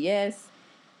PBS.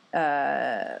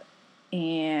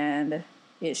 And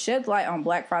it sheds light on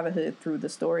Black fatherhood through the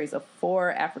stories of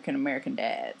 4 African-American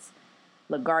dads.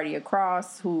 LaGuardia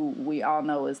Cross, who we all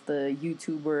know is the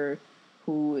YouTuber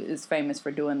who is famous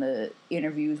for doing the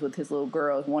interviews with his little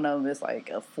girls. One of them is like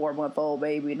a 4-month-old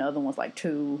baby, another one's like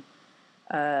 2.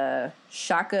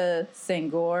 Shaka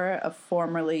Senghor, a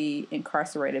formerly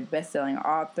incarcerated best-selling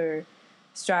author,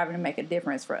 striving to make a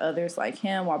difference for others like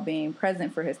him while being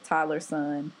present for his toddler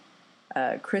son.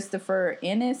 Christopher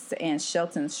Ennis and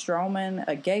Shelton Stroman,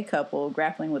 a gay couple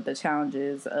grappling with the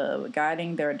challenges of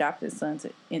guiding their adopted son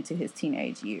into his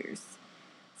teenage years.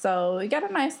 So you got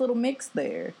a nice little mix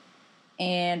there.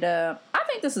 And I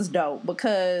think this is dope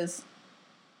because,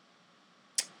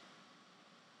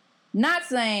 not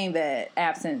saying that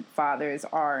absent fathers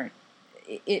aren't,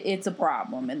 it's a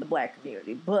problem in the Black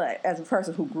community, but as a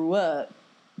person who grew up,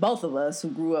 both of us who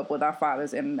grew up with our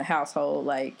fathers in the household,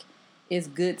 like, it's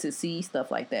good to see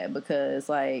stuff like that because,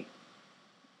 like,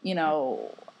 you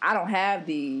know, I don't have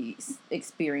the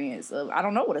experience of, I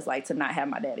don't know what it's like to not have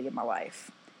my daddy in my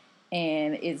life.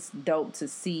 And it's dope to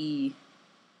see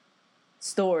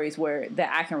stories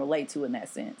that I can relate to in that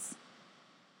sense.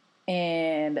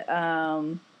 And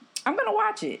I'm going to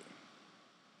watch it.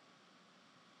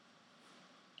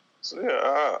 So,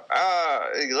 yeah,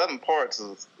 11 parts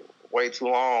is way too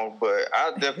long, but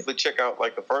I'll definitely check out,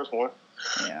 like, the first one.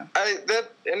 Yeah.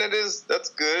 That's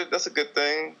good. That's a good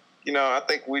thing. You know, I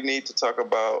think we need to talk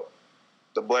about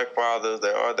the Black fathers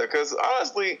that are there. Because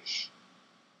honestly,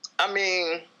 I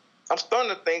mean, I'm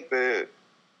starting to think that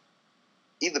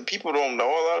either people don't know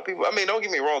a lot of people. I mean, don't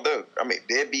get me wrong, though. I mean,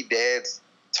 deadbeat dads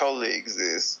totally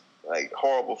exist. Like,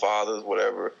 horrible fathers,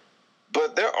 whatever.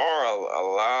 But there are a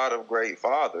lot of great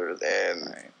fathers. And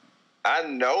right. I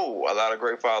know a lot of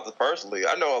great fathers personally.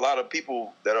 I know a lot of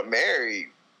people that are married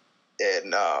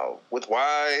and with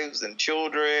wives and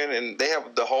children, and they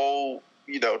have the whole,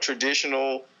 you know,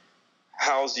 traditional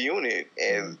house unit.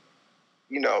 And,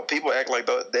 you know, people act like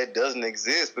that doesn't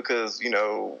exist because, you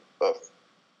know,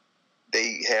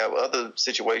 they have other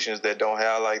situations that don't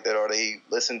have like that, or they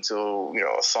listen to, you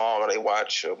know, a song, or they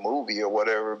watch a movie or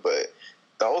whatever. But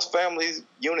those family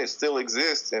units still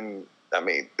exist, and, I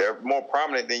mean, they're more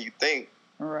prominent than you think.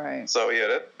 Right. So,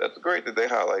 yeah, that's great that they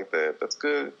highlight that. That's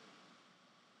good.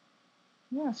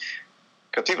 Yeah.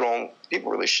 Because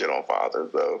people really shit on fathers,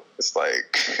 though. It's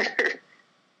like,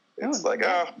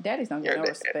 daddies don't get no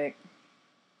respect.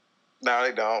 No,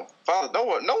 they don't.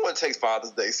 No one takes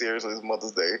Father's Day seriously as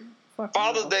Mother's Day.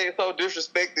 Father's Day is so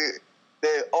disrespected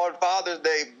that on Father's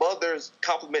Day, mothers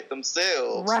compliment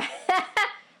themselves. Right.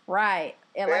 Right.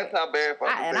 And that's how bad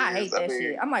Father's Day is. I hate that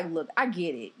shit. I'm like, look, I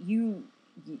get it. Your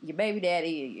baby daddy,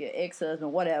 your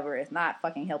ex-husband, whatever, is not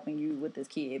fucking helping you with this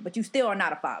kid, but you still are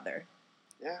not a father.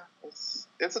 Yeah,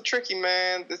 it's a tricky,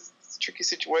 man. It's a tricky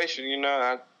situation, you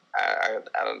know. I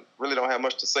really don't have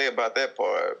much to say about that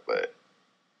part, but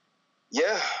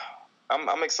yeah,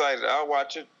 I'm excited. I'll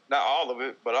watch it, not all of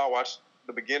it, but I'll watch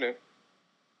the beginning.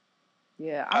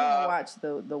 Yeah, I'm gonna watch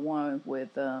the one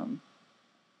with I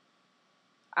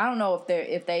don't know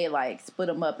if they like split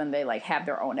them up and they like have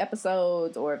their own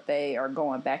episodes, or if they are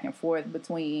going back and forth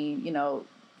between, you know,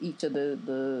 each of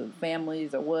the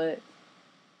families or what.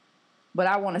 But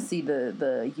I want to see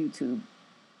the YouTube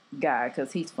guy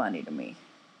because he's funny to me.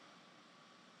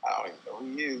 I don't even know who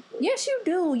he is. But... Yes, you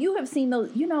do. You have seen those.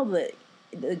 You know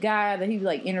the guy that he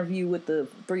like interviewed with the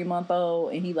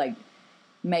 3-month-old, and he like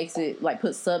makes it like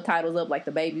put subtitles up like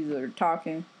the babies are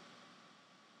talking.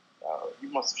 You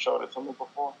must have showed it to me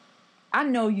before. I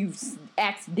know you've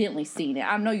accidentally seen it.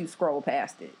 I know you scrolled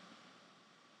past it.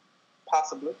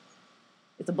 Possibly.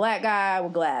 It's a black guy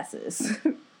with glasses.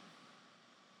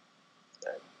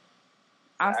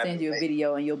 I'll send you a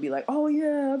video and you'll be like, oh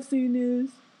yeah, I've seen this.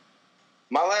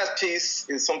 My last piece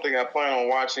is something I plan on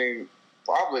watching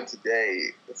probably today.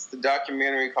 It's the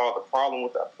documentary called The Problem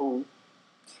with Apu.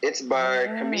 It's by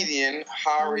comedian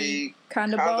Hari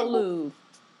Kondabolu.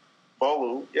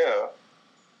 Yeah.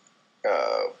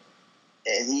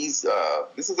 And he's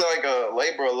this is like a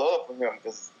labor of love for him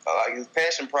because like his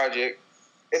passion project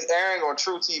is airing on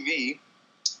True TV,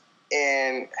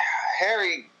 and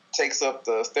Harry takes up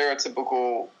the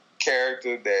stereotypical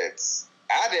character that's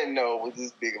I didn't know was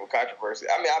this big of a controversy.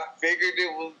 I mean, I figured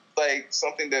it was like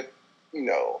something that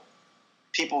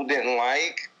people didn't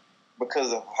like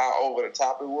because of how over the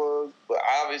top it was, but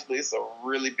obviously it's a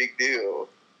really big deal.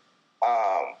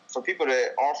 For people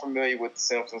that aren't familiar with The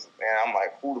Simpsons, man, I'm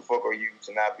like, who the fuck are you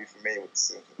to not be familiar with The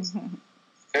Simpsons? Mm-hmm.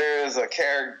 There's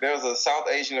a South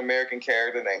Asian American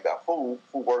character named Apu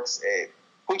who works at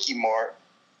Kwik-E-Mart,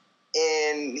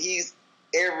 and he's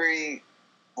every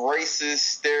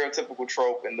racist, stereotypical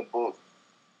trope in the book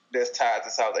that's tied to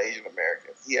South Asian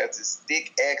Americans. He has this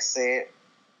thick accent.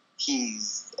 He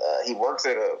works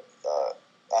at a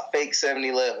fake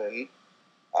 7-Eleven.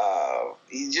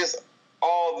 He's just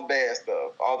all the bad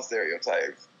stuff, all the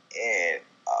stereotypes, and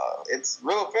it's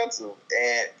real offensive.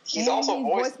 And he's also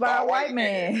voiced by a white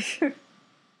man.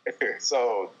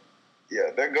 So, yeah,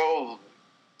 there goes,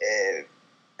 and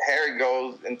Harry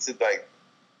goes into like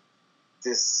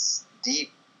this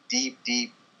deep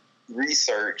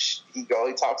research. He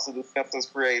talks to the Simpsons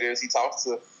creators. He talks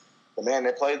to the man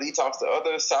that plays. He talks to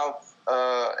other South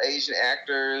Asian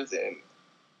actors and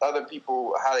other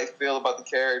people how they feel about the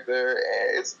character.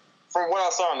 And it's from what I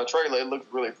saw in the trailer, it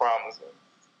looked really promising.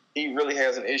 He really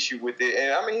has an issue with it,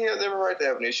 and I mean he has every right to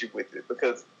have an issue with it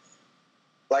because,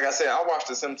 like I said, I watched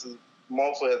The Simpsons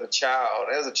mostly as a child.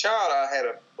 As a child,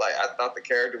 I thought the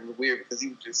character was weird because he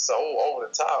was just so over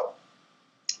the top.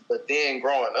 But then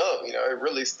growing up, it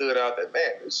really stood out that,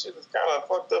 man, this shit is kind of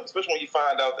fucked up, especially when you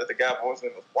find out that the guy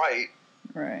voicing him was white.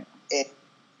 Right. And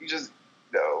you just,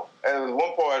 and there was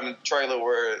one part in the trailer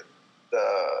where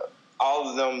all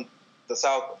of them, the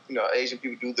South, Asian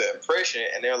people do the impression,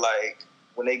 and they're like,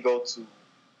 when they go to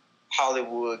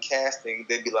Hollywood casting,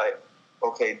 they'd be like,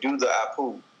 okay, do the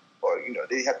Apu. Or,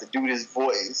 they have to do this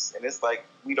voice. And it's like,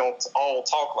 we don't all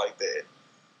talk like that.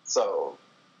 So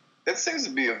it seems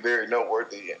to be a very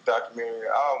noteworthy documentary.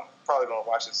 I'm probably going to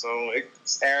watch it soon.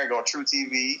 It's airing on True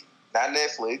TV, not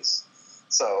Netflix.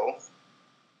 So,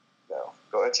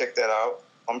 go ahead and check that out.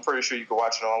 I'm pretty sure you can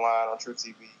watch it online on True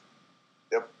TV.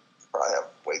 They'll probably have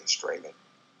a way to stream it.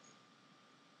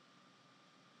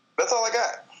 That's all I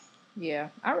got. Yeah,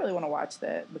 I really want to watch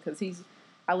that because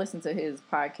I listened to his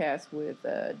podcast with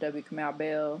W. Kamau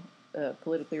Bell,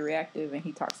 Politically Reactive, and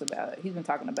he talks about it. He's been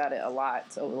talking about it a lot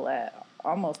over the last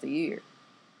almost a year.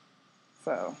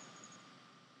 So.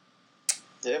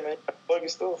 Yeah, man. Plug your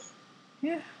stuff.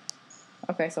 Yeah.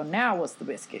 Okay, so now what's the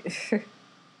biscuit?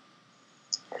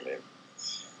 I mean,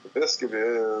 the biscuit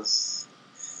is,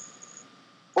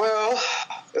 well,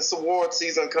 it's award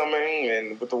season coming,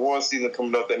 and with the award season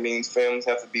coming up, that means films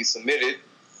have to be submitted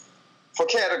for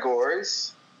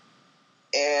categories.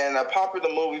 And a popular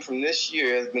movie from this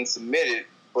year has been submitted,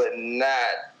 but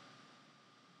not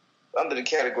under the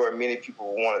category many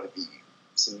people wanted to be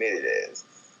submitted as.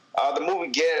 The movie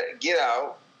Get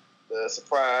Out, the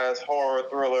surprise horror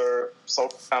thriller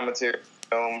social commentary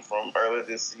film from earlier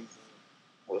this season,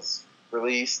 was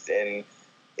released, and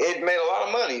it made a lot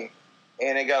of money,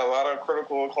 and it got a lot of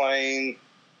critical acclaim.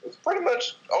 It's pretty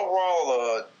much overall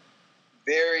a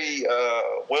very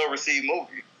well-received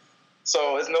movie.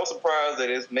 So it's no surprise that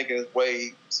it's making its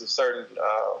way to certain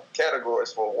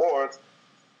categories for awards.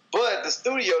 But the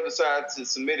studio decided to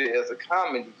submit it as a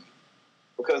comedy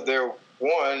because there,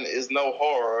 one, is no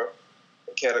horror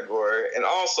category, and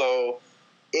also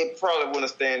it probably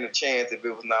wouldn't stand a chance if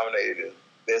it was nominated as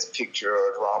Best Picture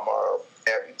or Drama or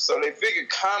have you. So they figured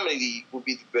comedy would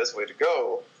be the best way to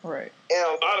go. Right. And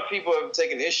a lot of people have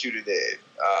taken issue to that.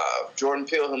 Jordan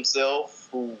Peele himself,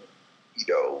 who,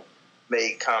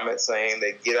 made comments saying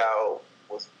that Get Out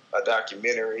was a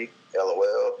documentary,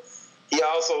 LOL. He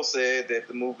also said that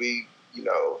the movie,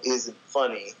 isn't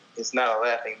funny. It's not a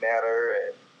laughing matter.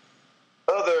 And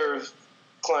other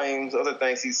claims, other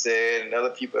things he said, and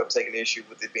other people have taken issue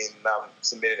with it being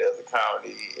submitted as a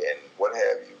comedy and what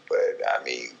have you. But, I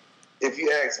mean, if you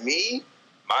ask me,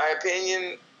 my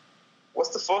opinion, what's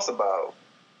the fuss about?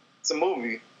 It's a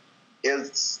movie.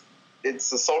 It's a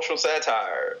social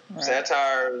satire. Right.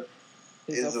 Satire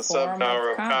is a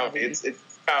subgenre of comedy. It's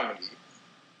comedy.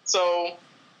 So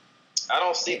I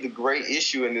don't see the great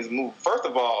issue in this movie. First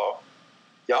of all,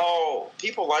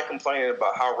 people like complaining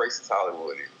about how racist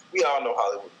Hollywood is. We all know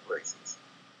Hollywood is racist.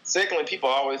 Secondly, people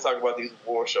always talk about these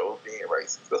award shows being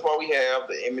racist. That's why we have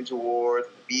the Image Awards,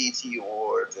 the BET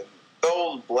Awards, and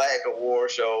those black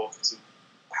award shows to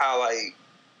highlight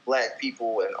black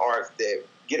people and arts that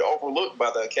get overlooked by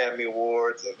the Academy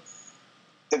Awards and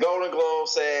the Golden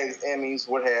Globes, SAGs, Emmys,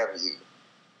 what have you.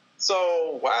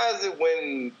 So why is it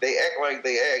when they act like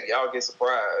they act, y'all get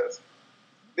surprised?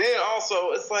 Then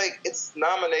also, it's like it's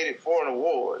nominated for an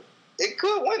award. It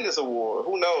could win this award.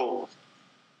 Who knows?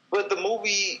 But the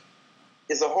movie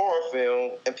is a horror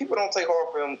film, and people don't take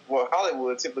horror film. Well,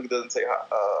 Hollywood typically doesn't take.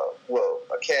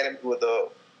 Academy with the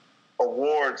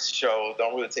awards shows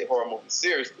don't really take horror movies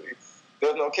seriously.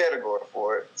 There's no category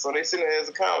for it, so they send it as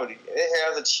a comedy. And it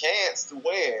has a chance to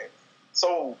win.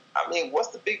 So I mean, what's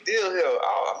the big deal here?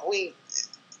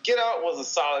 Get Out was a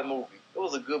solid movie. It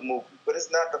was a good movie, but it's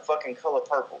not the fucking Color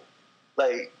Purple.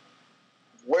 Like,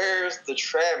 where's the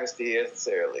travesty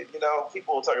necessarily? You know,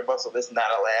 people will talk about, so this not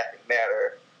a laughing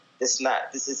matter. This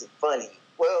isn't funny.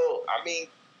 Well, I mean,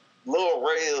 Lil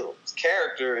Ray's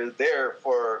character is there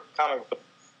for comic book.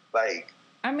 Like,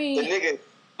 I mean, the nigga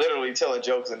literally telling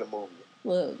jokes in the movie.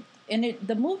 Look, and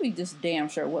the movie just damn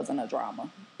sure wasn't a drama.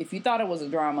 If you thought it was a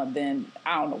drama, then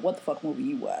I don't know what the fuck movie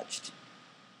you watched.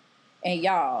 And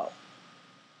y'all,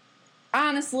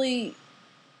 honestly,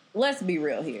 let's be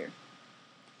real here.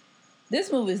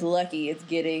 This movie's lucky it's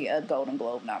getting a Golden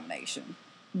Globe nomination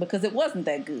because it wasn't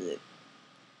that good.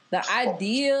 The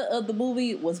idea of the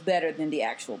movie was better than the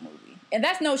actual movie. And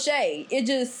that's no shade. It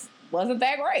just wasn't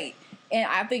that great. And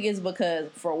I think it's because,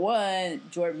 for one,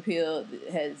 Jordan Peele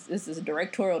this is a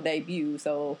directorial debut.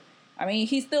 So, I mean,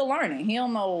 he's still learning. He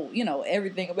don't know,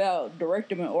 everything about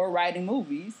directing or writing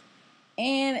movies.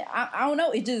 And I don't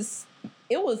know. It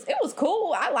was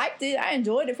cool. I liked it. I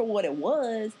enjoyed it for what it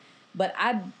was. But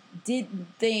I didn't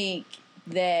think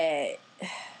that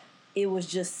it was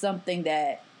just something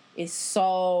that is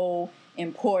so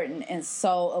important and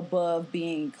so above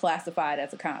being classified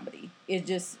as a comedy. It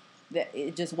just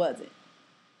wasn't.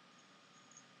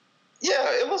 Yeah,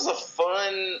 it was a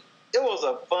fun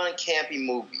campy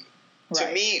movie. Right.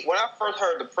 To me, when I first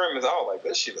heard the premise, I was like,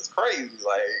 this shit is crazy.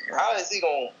 Like, how is he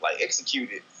gonna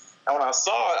execute it? And when I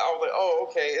saw it, I was like, oh,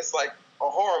 okay, it's like a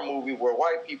horror movie where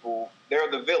white people, they're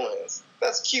the villains.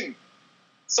 That's cute.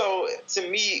 So to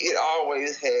me, it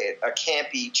always had a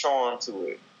campy charm to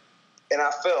it. And I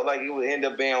felt like it would end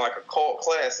up being like a cult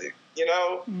classic,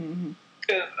 Mm-hmm.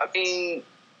 Because, I mean,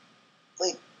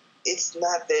 it's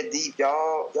not that deep,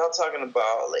 y'all. Y'all talking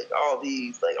about, all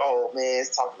these, oh, man,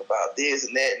 it's talking about this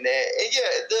and that and that. And, yeah,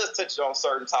 it does touch on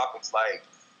certain topics like,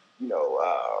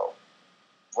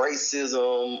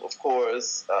 racism, of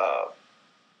course.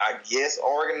 I guess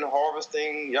organ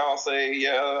harvesting, y'all say,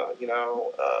 yeah,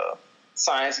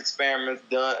 science experiments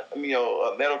done,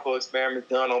 medical experiments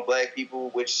done on black people,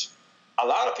 which a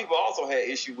lot of people also had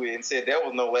issue with and said that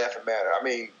was no laughing matter. I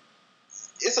mean,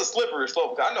 it's a slippery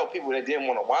slope. I know people that didn't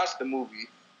want to watch the movie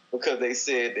because they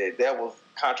said that was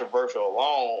controversial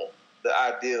alone, the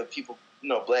idea of people,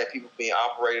 black people being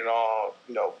operated on,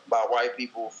 by white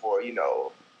people for,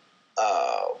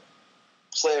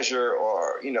 pleasure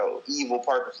or, evil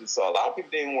purposes. So a lot of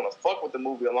people didn't want to fuck with the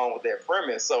movie along with that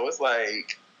premise. So it's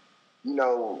like, you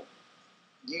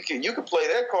can play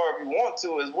that card if you want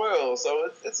to as well. So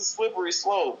it's a slippery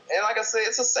slope. And like I said,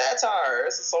 it's a satire.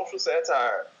 It's a social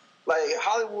satire. Like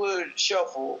Hollywood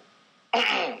Shuffle,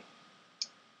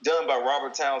 done by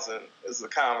Robert Townsend, is a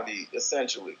comedy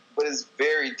essentially, but it's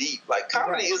very deep. Like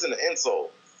comedy isn't an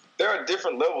insult. There are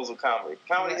different levels of comedy.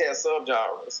 Comedy has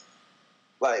subgenres.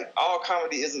 Like all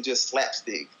comedy isn't just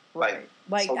slapstick. Like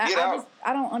so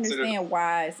I don't understand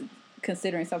why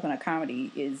considering something a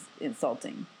comedy is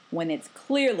insulting when it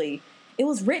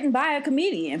was written by a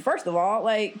comedian. First of all,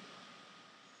 a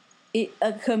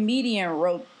comedian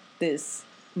wrote this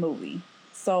movie.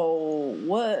 So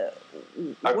what?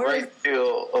 A great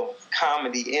deal of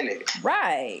comedy in it.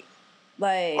 Right.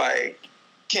 Like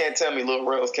can't tell me Lil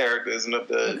Rel's character isn't up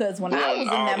there. Because when I was in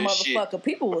that motherfucker, shit.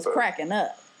 People was cracking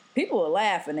up. People were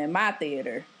laughing in my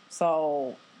theater.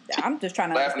 So I'm just trying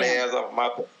to laughing their ass off my.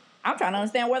 I'm trying to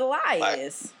understand where the lie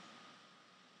is.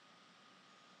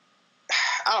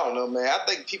 I don't know, man. I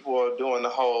think people are doing the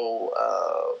whole.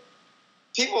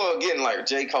 People are getting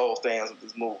J. Cole stands with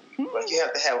this movie. Mm-hmm. Like you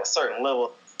have to have a certain level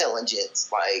of intelligence.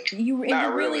 You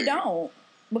really don't,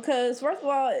 because first of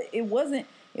all, it wasn't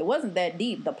that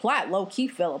deep. The plot low key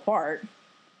fell apart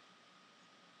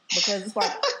because it's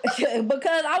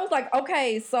because I was like,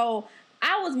 okay, so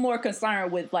I was more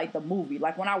concerned with the movie.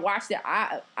 Like when I watched it,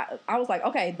 I was like,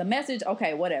 okay, the message,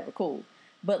 okay, whatever, cool.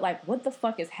 But, like, what the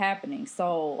fuck is happening?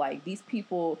 So, like, these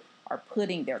people are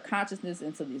putting their consciousness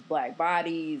into these black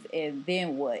bodies, and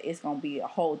then what? It's gonna be a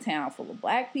whole town full of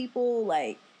black people.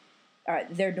 Like,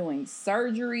 they're doing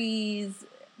surgeries,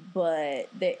 but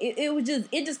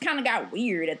it just kind of got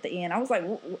weird at the end. I was like,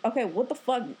 okay, what the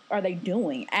fuck are they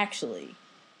doing actually?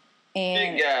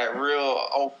 And it got real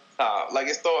over top. Like,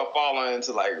 it started falling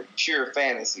into like pure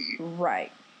fantasy,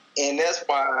 right? And that's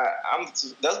why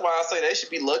I say they should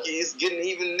be lucky it's getting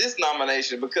even this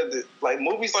nomination, because like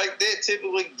movies like that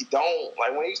typically don't,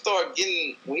 like, when you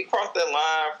cross that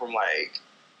line from like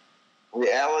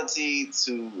reality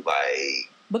to like,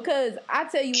 because I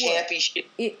tell you what, shit.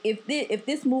 if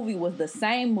this movie was the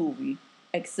same movie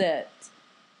except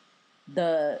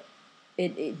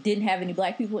it didn't have any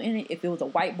black people in it, if it was a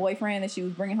white boyfriend that she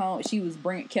was bringing home,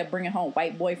 kept bringing home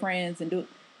white boyfriends and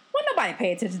nobody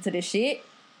pay attention to this shit.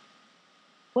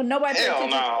 Well, nobody paid attention.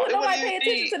 No. Nobody paid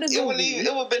attention to this movie.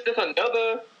 It would have been just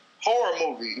another horror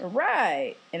movie,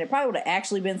 right? And it probably would have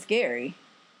actually been scary.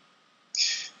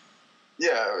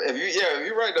 Yeah, if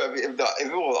you're right though. If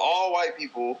it was all white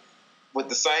people with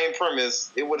the same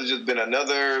premise, it would have just been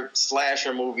another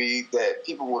slasher movie that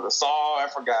people would have saw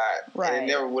and forgot, right? And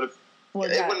it never would have.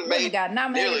 It wouldn't have got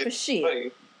nominated for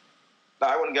shit. No,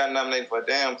 I wouldn't got nominated for a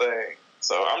damn thing.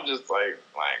 So I'm just like,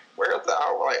 where's the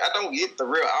outrage? Like, I don't get the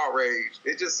real outrage.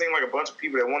 It just seemed like a bunch of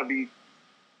people that want to be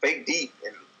fake deep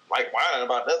and like whining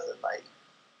about nothing. Like,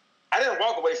 I didn't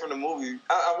walk away from the movie.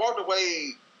 I walked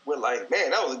away with like,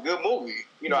 man, that was a good movie.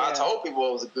 You know, I told people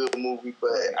it was a good movie, but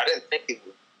I didn't think it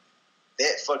was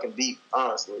that fucking deep,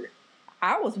 honestly.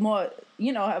 I was more,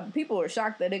 people were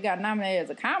shocked that it got nominated as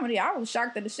a comedy. I was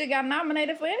shocked that the shit got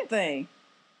nominated for anything.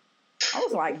 I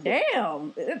was like,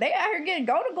 damn, they out here getting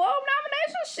Golden Globe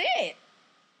nomination? Shit.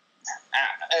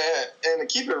 And to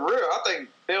keep it real, I think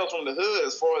Tales from the Hood,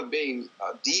 as far as being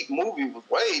a deep movie, was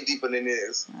way deeper than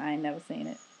this. I ain't never seen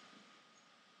it.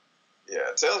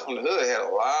 Yeah, Tales from the Hood had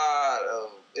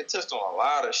it touched on a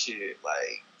lot of shit,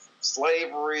 like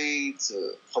slavery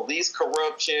to police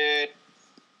corruption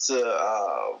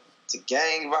to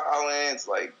gang violence.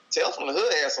 Like, Tales from the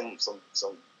Hood had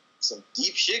some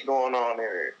deep shit going on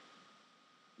there.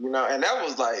 And that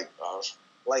was like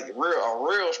a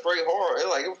real straight horror.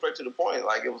 It was straight to the point.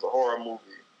 Like, it was a horror movie.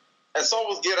 And so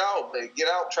was Get Out. But Get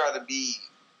Out tried to be,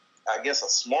 I guess, a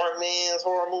smart man's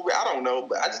horror movie. I don't know,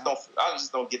 but I just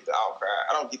don't get the outcry.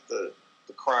 I don't get the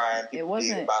crying people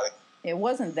about it. It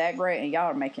wasn't that great, and y'all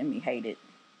are making me hate it.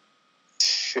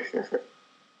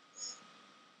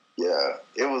 Yeah,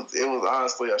 it was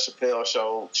honestly a Chappelle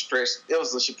Show stretched. It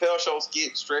was a Chappelle Show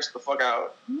skit stretched the fuck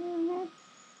out. Mm-hmm.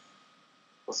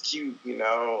 It was cute,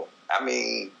 I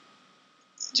mean,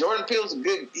 Jordan Peele's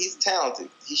he's talented.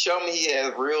 He showed me he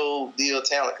has real deal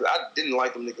talent, because I didn't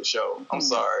like them niggas show. I'm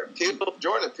sorry.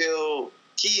 Jordan Peele,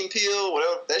 Key and Peele,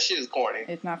 whatever, that shit is corny.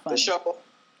 It's not funny. The show,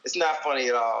 it's not funny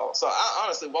at all. So I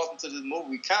honestly walked into this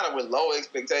movie kind of with low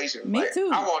expectations. Me too.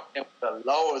 I walked in with the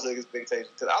lowest expectations,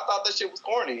 because I thought that shit was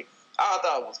corny. I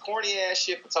thought it was corny ass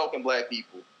shit for token black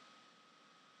people.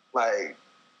 Like,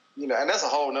 and that's a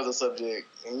whole nother subject.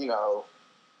 And,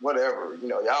 whatever.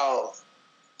 Y'all,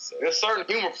 there's certain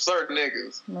humor for certain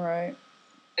niggas. Right.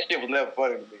 That shit was never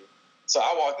funny to me. So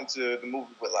I walked into the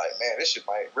movie with like, man, this shit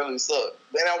might really suck.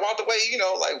 And I walked away,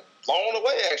 like blown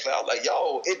away, actually. I was like,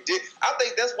 yo, it did. I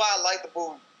think that's why I liked the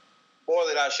movie more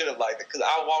than I should have liked it, because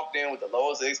I walked in with the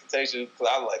lowest expectations,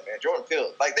 because I was like, man, Jordan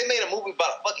Peele. Like, they made a movie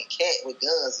about a fucking cat with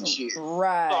guns and shit.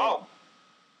 Right. So,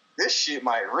 this shit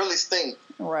might really stink.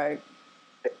 Right.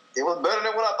 It was better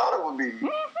than what I thought it would be.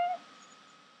 Mm-hmm.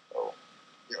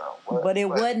 So, but it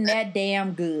wasn't that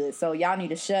damn good, so y'all need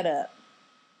to shut up.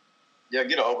 Yeah,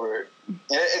 get over it. And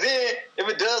then, if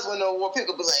it does win the award,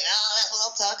 people be like, that's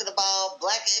what I'm talking about.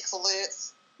 Black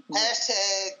excellence.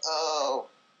 Hashtag,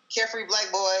 carefree black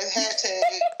boy.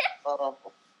 Hashtag,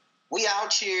 we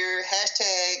out here.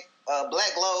 Hashtag,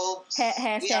 Black Globe.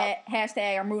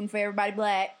 Hashtag, I'm rooting for everybody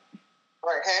black.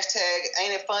 Right, hashtag,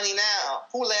 ain't it funny now?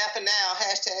 Who laughing now?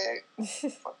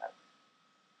 Hashtag.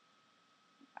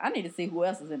 I need to see who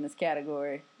else is in this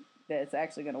category that's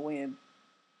actually going to win.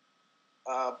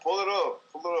 Pull it up.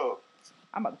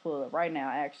 I'm about to pull it up right now,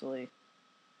 actually.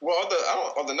 Well,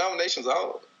 are the nominations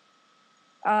out?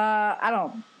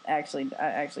 I actually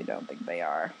don't think they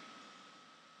are.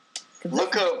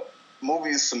 Look up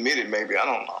movies submitted, maybe. I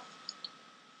don't know.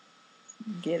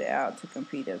 Get Out to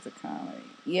compete as a comedy.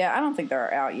 Yeah, I don't think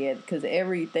they're out yet, because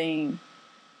everything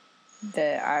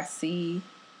that I see,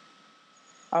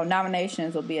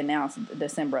 nominations will be announced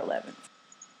December 11th.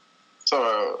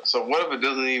 So what if it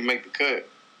doesn't even make the cut?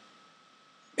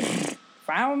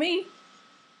 Fine with me.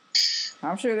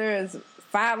 I'm sure there's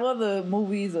 5 other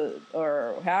movies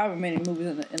or however many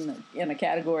movies in the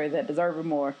category that deserve it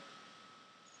more.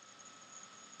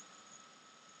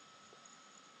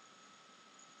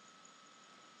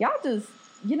 Y'all just,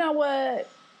 you know what?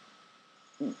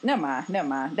 Never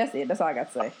mind. That's it. That's all I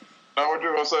got to say. Now what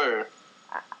you gonna say?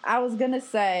 I was gonna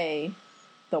say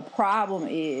the problem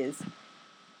is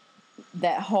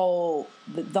that whole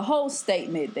the whole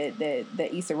statement that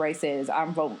Issa Rae says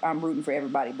I'm rooting for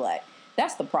everybody black.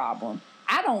 That's the problem.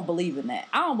 I don't believe in that.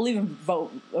 I don't believe in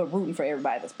rooting for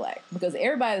everybody that's black because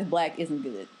everybody that's black isn't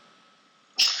good.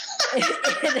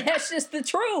 That's just the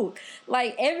truth.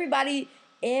 Like everybody,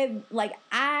 like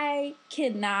I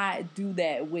cannot do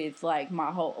that with like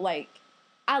my whole like.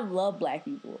 I love black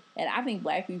people, and I think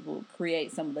black people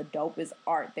create some of the dopest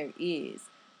art there is.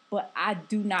 But I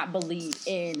do not believe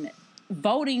in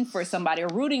voting for somebody or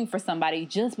rooting for somebody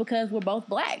just because we're both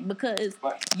black. Because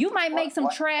you might make some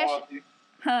trash. Loyalty.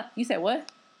 Huh? You said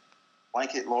what?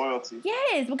 Blanket loyalty.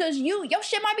 Yes, because your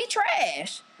shit might be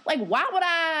trash. Like, why would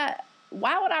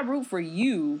I root for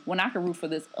you when I can root for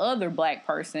this other black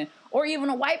person or even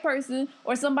a white person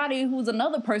or somebody who's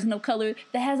another person of color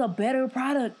that has a better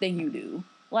product than you do?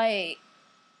 Like,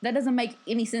 that doesn't make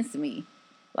any sense to me.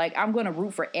 Like, I'm going to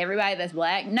root for everybody that's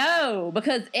black? No,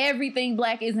 because everything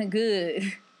black isn't good.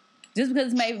 Just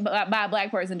because it's made by a black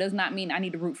person does not mean I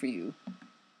need to root for you.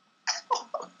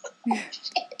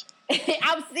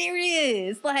 I'm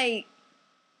serious. Like,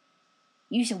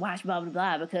 you should watch blah, blah,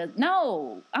 blah because...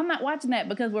 No, I'm not watching that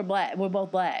because we're black. We're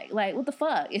both black. Like, what the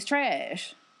fuck? It's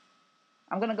trash.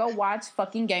 I'm going to go watch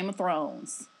fucking Game of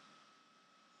Thrones.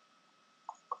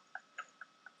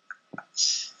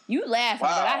 You laughing,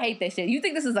 but I hate that shit. You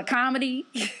think this is a comedy?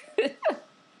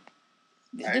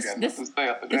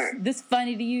 This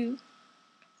funny to you?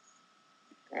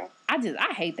 Yeah.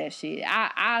 I hate that shit.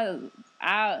 I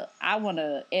want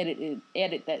to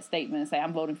edit that statement and say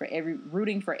I'm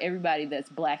rooting for everybody that's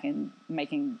black and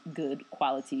making good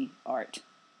quality art.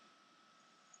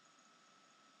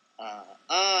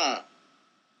 Because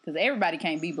everybody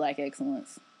can't be black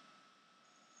excellence.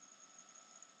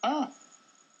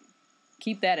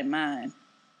 Keep that in mind.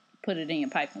 Put it in your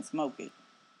pipe and smoke it.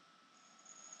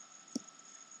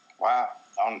 Wow.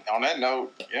 On that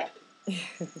note, yeah.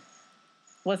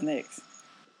 What's next?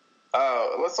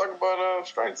 Let's talk about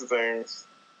Stranger Things.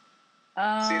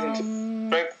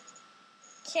 Season 2.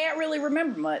 Can't really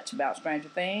remember much about Stranger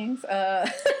Things. Are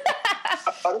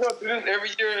we going to do this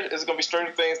every year? Is it going to be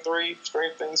Stranger Things 3,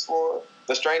 Stranger Things 4,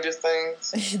 The Strangest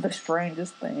Things? The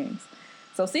Strangest Things.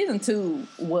 So season 2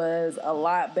 was a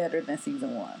lot better than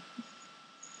season 1.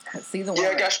 Season 1,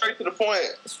 it got straight to the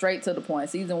point. Straight to the point.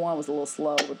 Season 1 was a little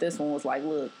slow, but this one was like,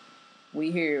 look,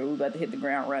 we here. We about to hit the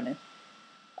ground running.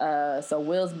 So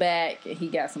Will's back. He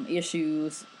got some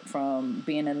issues from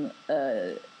being in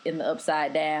the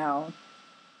Upside Down,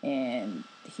 and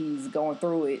he's going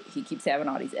through it. He keeps having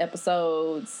all these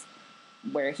episodes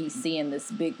where he's seeing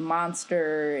this big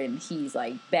monster, and he's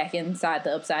like back inside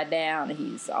the Upside Down, and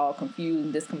he's all confused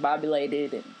and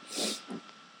discombobulated, and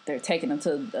they're taking him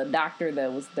to a doctor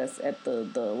that's at the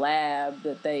lab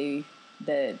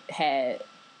that had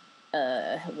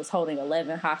was holding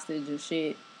 11 hostage and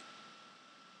shit.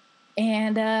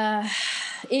 And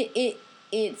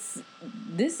it's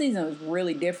this season was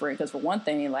really different because for one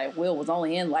thing, like Will was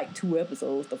only in like 2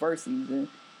 episodes the first season,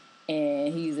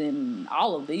 and he's in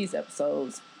all of these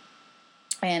episodes.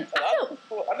 And I know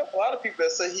a lot of people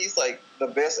that say he's like the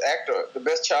best actor, the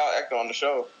best child actor on the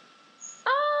show.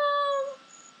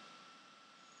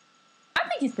 I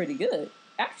think he's pretty good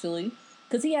actually,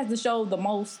 because he has to show the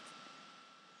most.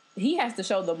 He has to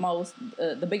show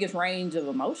the biggest range of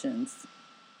emotions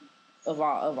of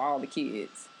all the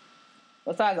kids.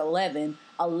 Besides 11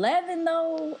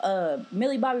 though,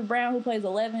 Millie Bobby Brown, who plays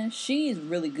 11, she's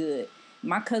really good.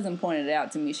 My cousin pointed it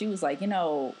out to me. She was like,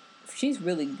 she's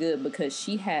really good because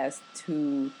she has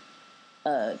to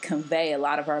convey a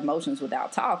lot of her emotions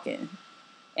without talking.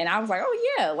 And I was like,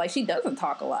 oh yeah, like she doesn't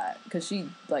talk a lot because she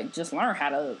like just learned how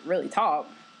to really talk.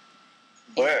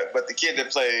 But the kid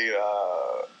that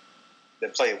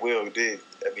played Will did.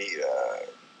 I mean,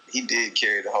 he did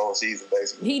carry the whole season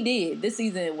basically. He did. This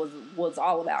season was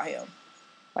all about him.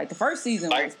 Like the first season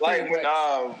was like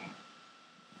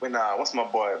when what's my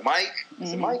boy Mike?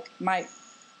 Is it Mike? Mike.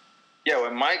 Yeah,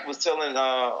 when Mike was telling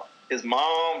his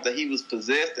mom that he was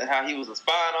possessed and how he was a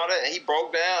spy and all that, and he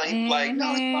broke down. He was like,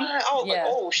 "No, it's fine." I was like,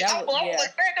 "Oh shit!" I was like,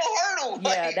 "Man, don't hurt him."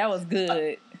 Yeah, that was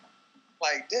good.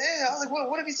 Like, damn! I was like,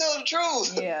 "What if he tells the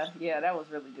truth?" Yeah, that was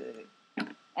really good.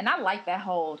 And I like that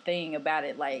whole thing about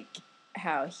it, like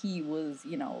how he was,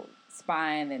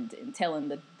 spying and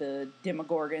telling the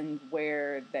Demogorgon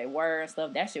where they were and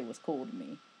stuff. That shit was cool to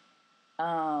me.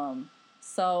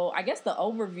 So I guess the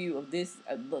overview of this,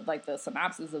 like the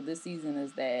synopsis of this season,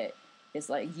 is that it's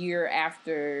like year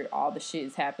after all the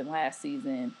shit's happened last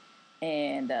season,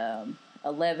 and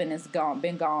 11 has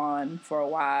been gone for a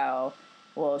while.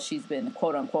 Well, she's been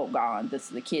quote unquote gone.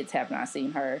 The kids have not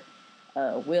seen her.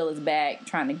 Will is back,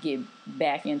 trying to get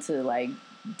back into like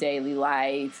daily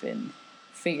life and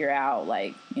figure out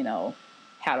like, you know,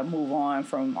 how to move on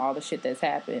from all the shit that's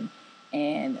happened.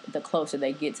 And the closer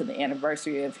they get to the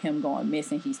anniversary of him going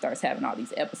missing, he starts having all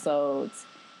these episodes.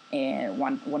 And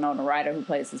Winona Ryder, who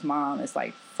plays his mom, is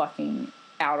like fucking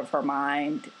out of her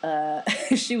mind.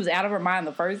 She was out of her mind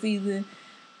the first season,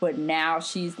 but now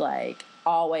she's like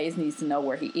always needs to know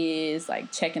where he is,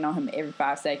 like checking on him every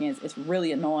 5 seconds. It's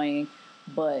really annoying,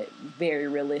 but very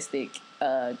realistic,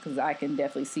 because I can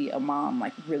definitely see a mom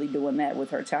like really doing that with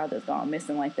her child that's gone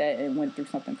missing like that and went through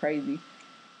something crazy.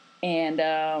 And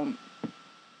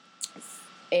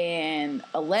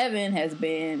 11 has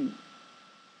been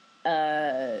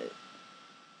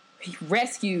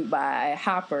rescued by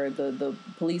Hopper, the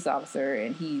police officer,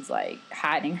 and he's like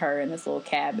hiding her in this little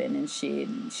cabin and shit.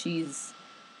 And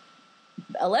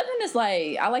 11 is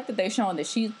like, I like that they're showing that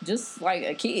she's just like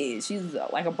a kid. She's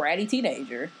like a bratty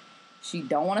teenager. She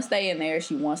don't want to stay in there.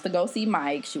 She wants to go see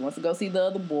Mike. She wants to go see the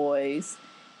other boys.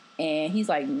 And he's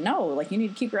like, no, like you need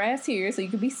to keep your ass here so you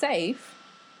can be safe.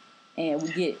 And we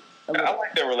get I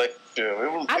like their relationship.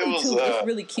 It was it's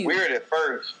really cute. Weird at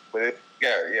first, but it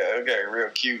got real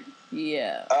cute.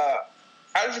 Yeah.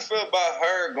 How did you feel about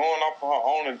her going off on her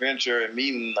own adventure and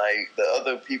meeting like the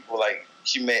other people? Like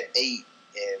she met 8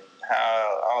 and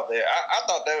how all that. I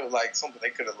thought that was like something they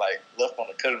could have like left on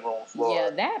the cutting room floor. Yeah,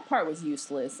 that part was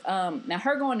useless. Now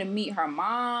her going to meet her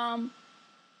mom.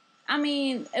 I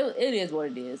mean, it is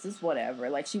what it is. It's whatever.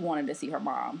 Like, she wanted to see her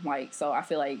mom. Like, so I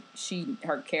feel like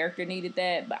her character needed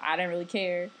that, but I didn't really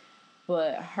care.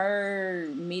 But her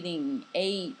meeting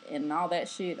 8 and all that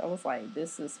shit, I was like,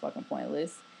 this is fucking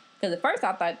pointless. Because at first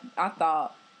I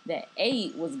thought that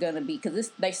 8 was going to be,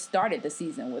 because they started the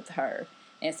season with her.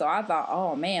 And so I thought,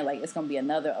 oh man, like, it's going to be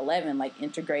another 11, like,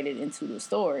 integrated into the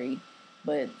story.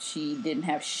 But she didn't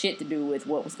have shit to do with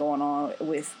what was going on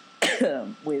with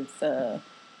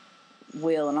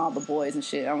Will and all the boys and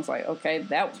shit. I was like, okay,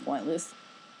 that was pointless.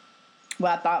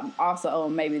 But I thought also, oh,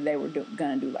 maybe they were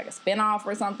gonna do like a spinoff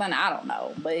or something. I don't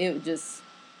know. But it was just,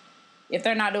 if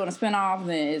they're not doing a spinoff,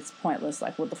 then it's pointless.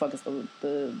 Like, what the fuck is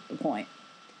the point?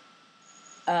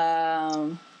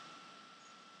 I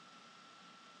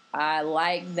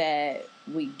like that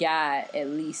we got at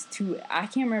least 2, I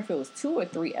can't remember if it was 2 or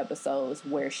 3 episodes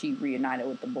where she reunited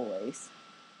with the boys.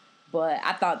 But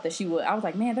I thought that I was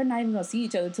like, man, they're not even going to see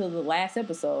each other till the last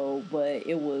episode. But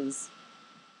it was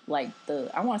like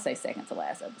I want to say second to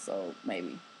last episode,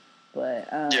 maybe. But,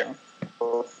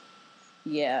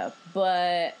 yeah.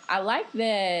 But I like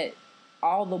that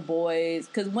all the boys,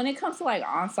 because when it comes to like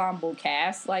ensemble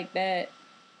casts like that,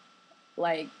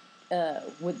 like,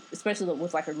 especially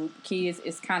with like a group of kids,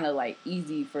 it's kind of like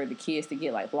easy for the kids to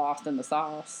get like lost in the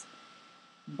sauce.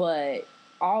 But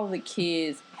all the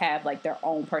kids have like their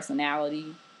own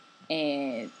personality,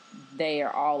 and they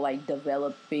are all like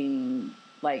developing,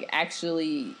 like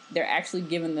they're actually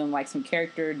giving them like some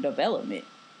character development,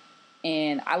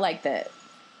 and I like that.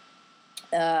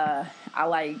 I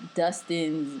like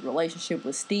Dustin's relationship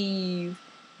with Steve.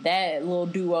 That little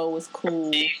duo was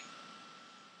cool.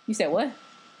 You said what?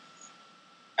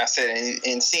 I said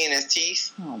in seeing his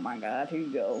teeth. Oh my God, here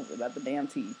you go about the damn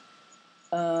teeth.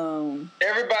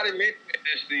 Everybody mentioned it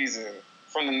this season.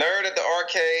 From the nerd at the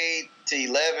arcade to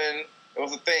 11, it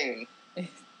was a thing.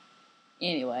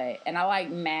 Anyway, and I like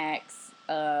Max.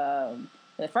 The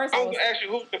first I was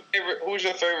actually, who's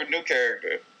your favorite new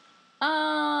character?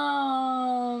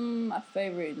 My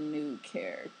favorite new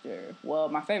character. Well,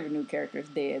 my favorite new character is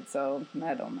dead, so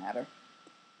that don't matter.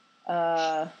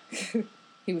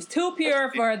 He was too pure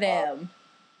for them.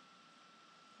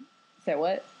 Say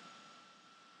what?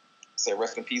 Say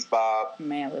rest in peace, Bob.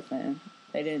 Man, listen,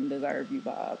 they didn't deserve you,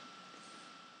 Bob.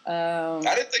 I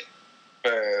didn't think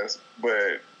fast,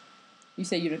 but you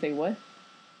said you didn't think what?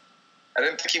 I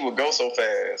didn't think he would go so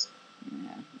fast.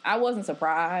 Yeah, I wasn't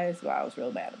surprised, but I was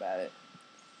real bad about it.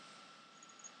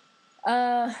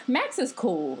 Max is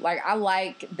cool. Like, I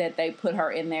like that they put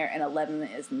her in there, and 11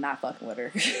 is not fucking with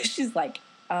her. She's like,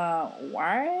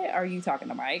 why are you talking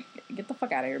to Mike? Get the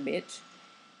fuck out of here, bitch.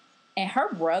 And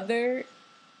her brother,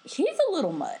 he's a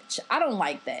little much. I don't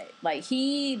like that. Like,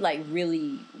 he, like,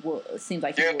 really seems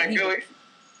like you didn't think Billy?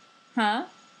 Huh?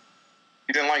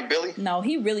 You didn't like Billy? No,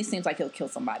 he really seems like he'll kill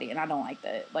somebody, and I don't like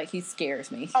that. Like, he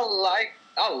scares me. I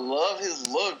love his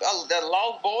look. That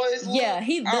Lost Boys look. Yeah,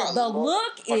 the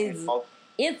look is,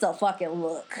 it's a fucking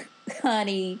look,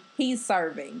 honey. He's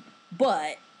serving,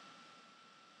 but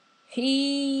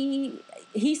he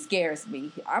scares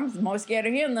me. I'm more scared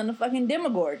of him than the fucking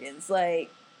Demogorgons. Like,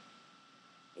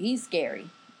 he's scary.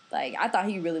 Like, I thought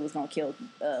he really was gonna kill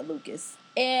Lucas,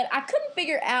 and I couldn't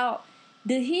figure out,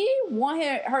 did he want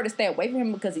her to stay away from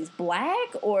him because he's black,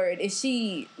 or is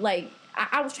she like?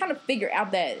 I was trying to figure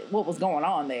out what was going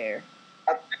on there.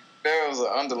 I think there was an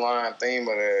underlying theme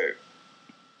of that.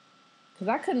 Because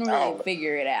I couldn't really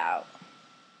figure it out.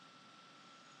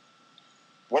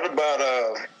 What about,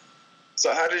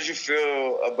 so how did you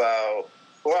feel about,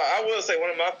 well, I will say one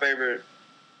of my favorite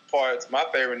parts, my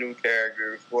favorite new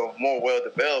character, well, more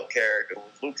well-developed character,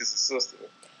 was Lucas' sister.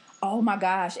 Oh my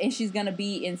gosh, and she's going to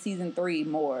be in season 3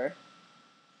 more.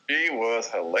 She was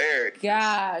hilarious.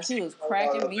 Gosh, she was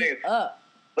cracking me up.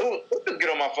 Lucas get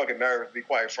on my fucking nerves, to be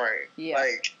quite frank. Yeah.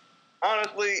 Like,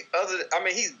 honestly,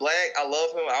 he's black. I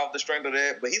love him off the strength of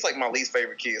that, but he's like my least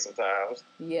favorite kid sometimes.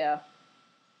 Yeah.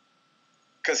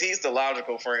 Because he's the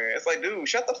logical friend. It's like, dude,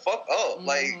 shut the fuck up.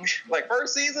 Mm-hmm. Like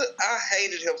first season, I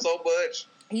hated him so much.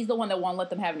 He's the one that won't let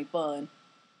them have any fun.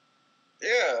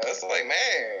 Yeah, it's like,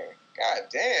 man, god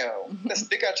damn. Let's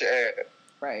stick out your ass.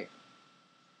 Right.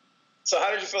 So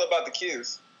how did you feel about the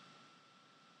kiss?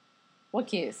 What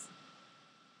kiss?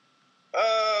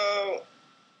 The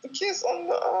kiss on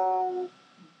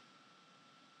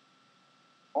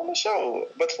the show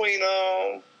between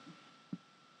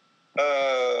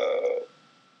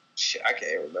shit, I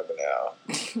can't even remember now.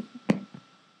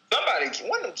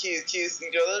 One of them kids kissed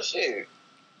each other. Shit.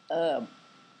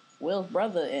 Will's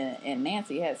brother and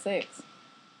Nancy had sex.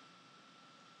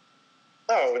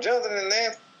 Oh, Jonathan and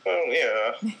Nancy. Oh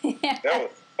yeah,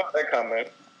 that coming.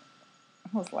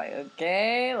 I was like,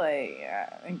 okay, like, I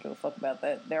didn't give a fuck about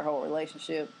their whole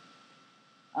relationship.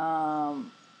 I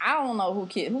don't know who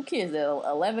kissed.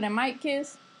 11 and Mike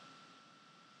kiss?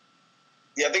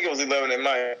 Yeah, I think it was 11 and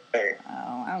Mike.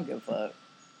 I don't give a fuck.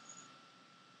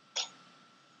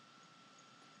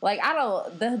 Like,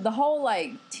 the whole,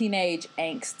 like, teenage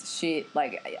angst shit,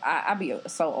 like, I be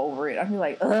so over it. I be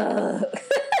like, ugh.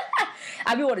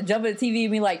 I be want to jump in the TV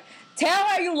and be like, tell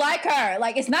her you like her.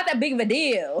 Like, it's not that big of a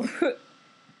deal.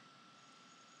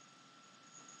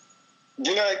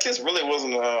 You know, that kiss really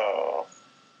wasn't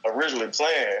originally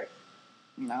planned.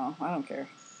 No, I don't care.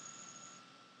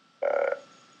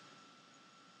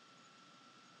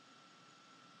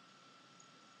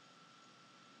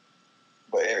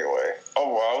 But anyway,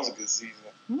 overall, it was a good season.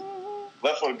 Mm-hmm.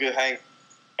 Left with a good hang.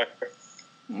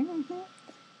 Mm-hmm.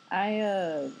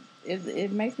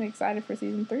 It makes me excited for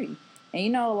season 3. And you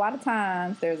know, a lot of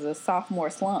times there's a sophomore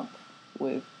slump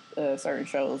with certain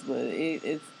shows, but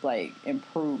it's like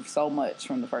improved so much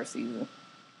from the first season.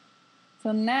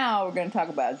 So now we're going to talk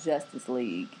about Justice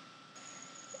League.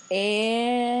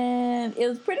 And it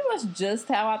was pretty much just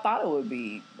how I thought it would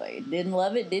be. Like, didn't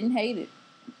love it, didn't hate it.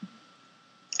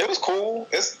 It was cool.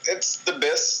 It's the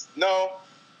best. No,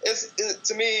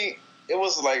 to me, it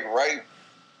was like right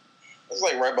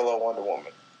below Wonder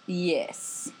Woman.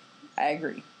 Yes, I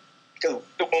agree. Because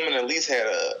Wonder Woman at least had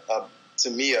a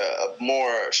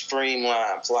more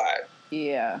streamlined plot.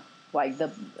 Yeah, like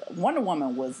the Wonder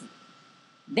Woman was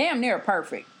damn near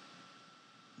perfect.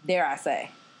 Dare I say?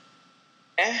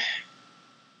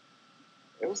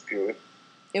 It was good.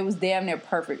 It was damn near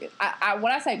perfect.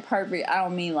 When I say perfect, I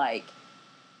don't mean like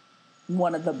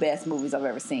one of the best movies I've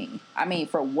ever seen. I mean,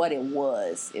 for what it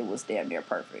was damn near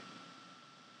perfect.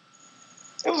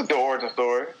 It was a good origin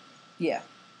story. Yeah.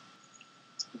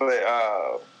 But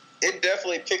it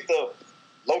definitely picked up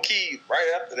low-key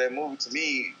right after that movie to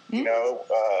me. Mm-hmm. You know,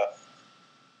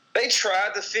 they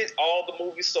tried to fit all the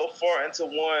movies so far into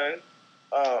one.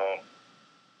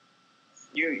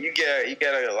 You get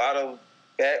a lot of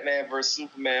Batman versus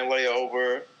Superman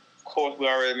layover. Of course, we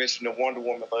already mentioned the Wonder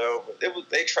Woman layover.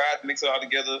 They tried to mix it all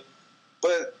together,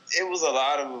 but it was a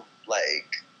lot of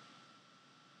like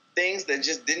things that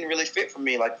just didn't really fit for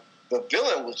me. Like the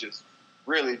villain was just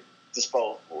really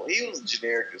disposable. He was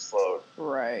generic as fuck.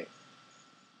 Right.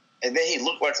 And then he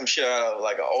looked like some shit out of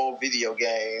like an old video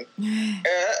game. And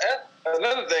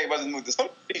another thing about this movie, the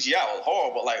CGI was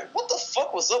horrible. Like, what the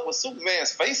fuck was up with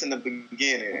Superman's face in the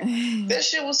beginning? That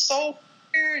shit was so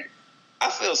weird. I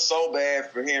feel so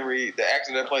bad for Henry, the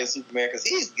actor that plays Superman, because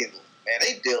he's getting, man,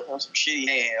 they dealt him some shitty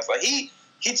hands. Like, he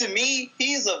to me,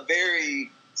 he's a very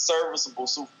serviceable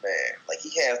Superman. Like, he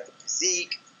has the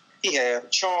physique, he has the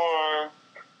charm.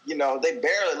 You know, they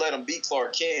barely let him be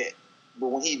Clark Kent. but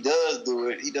when he does do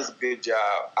it, he does a good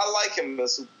job. I like him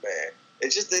as Superman.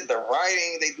 It's just that the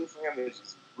writing they do for him is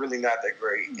just really not that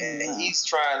great, and he's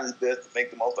trying his best to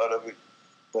make the most out of it.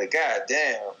 But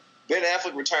goddamn, Ben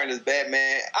Affleck returned as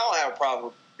Batman. I don't have a problem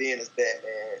with being as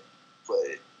Batman,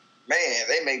 but man,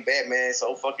 they make Batman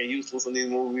so fucking useless in these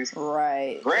movies.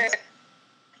 Right. Grant,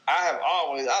 I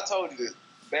told you this.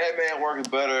 Batman works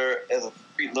better as a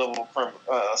street level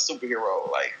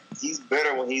superhero. Like, he's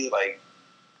better when he's like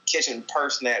catching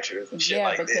purse snatchers and shit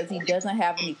like that. Yeah, because he doesn't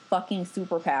have any fucking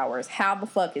superpowers. How the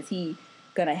fuck is he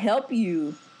gonna help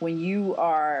you when you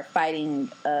are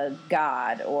fighting a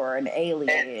god or an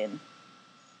alien? And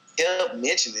kept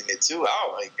mentioning it too. I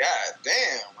was like, God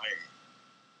damn, like,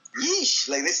 yeesh.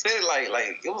 Like, they said it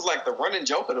like it was like the running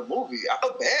joke of the movie. I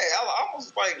felt bad. I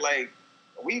almost like,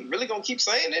 are we really gonna keep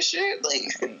saying this shit?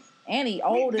 Like, and he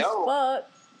old as fuck.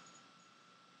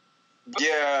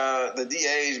 Yeah, the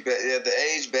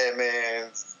age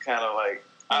Batman's kind of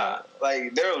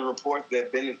like there was a report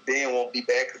that Ben won't be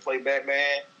back to play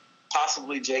Batman.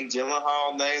 Possibly Jake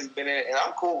Gyllenhaal name's been in it, and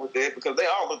I'm cool with it because they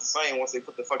all look the same once they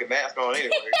put the fucking mask on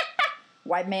anyway.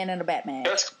 White man and a Batman.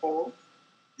 That's cool.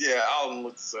 Yeah, all of them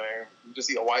look the same. You just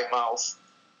see a white mouse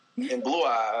and blue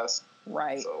eyes.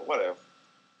 Right. So whatever.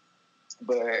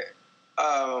 But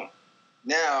now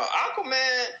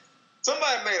Aquaman.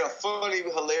 Somebody made a funny,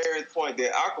 hilarious point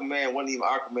that Aquaman wasn't even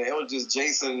Aquaman. It was just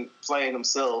Jason playing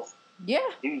himself. Yeah.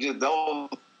 He was just those.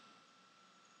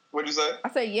 What'd you say? I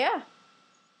said, yeah.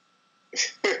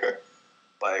 This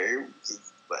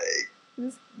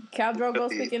Khal Drogo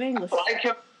speaking English.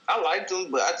 I liked him,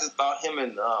 but I just thought him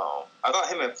and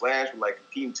Flash were like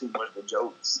competing too much for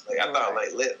jokes. Like, I thought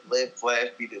let Flash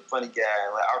be the funny guy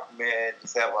and like Aquaman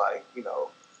just have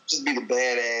just be the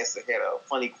badass that had a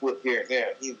funny quip here and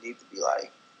there. He needs to be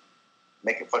like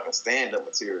making fucking stand-up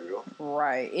material.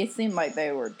 Right. It seemed like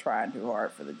they were trying too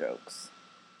hard for the jokes.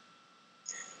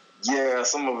 Yeah,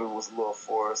 some of it was a little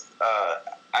forced.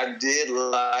 I did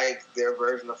like their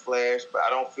version of Flash, but I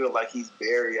don't feel like he's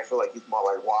Barry. I feel like he's more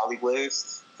like Wally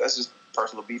West. That's just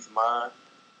personal beef of mine.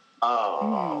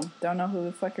 Don't know who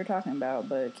the fuck you're talking about,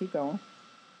 but keep going.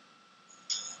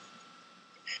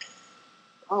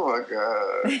 Oh my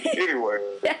god. Anyway.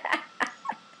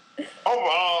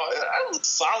 Overall, that was a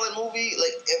solid movie.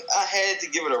 Like, if I had to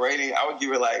give it a rating, I would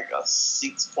give it like a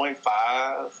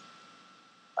 6.5.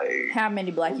 Like, how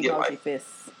many black emoji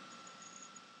fists?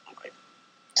 Like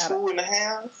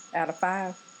 2.5 out of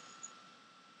 5.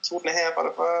 2.5 out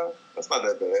of 5. That's not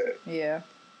that bad. Yeah,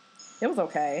 it was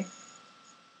okay.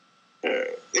 Yeah,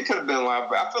 it could have been a lot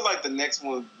better. I feel like the next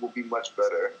one will be much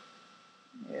better.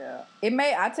 Yeah, it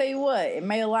may. I tell you what, it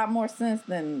made a lot more sense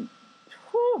than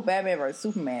Batman vs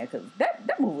Superman, because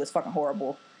that movie was fucking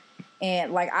horrible.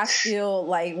 And like, I still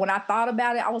like, when I thought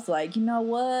about it, I was like, you know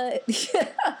what?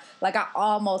 Like, I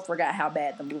almost forgot how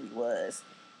bad the movie was.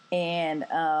 And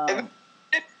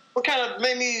what kind of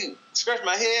made me scratch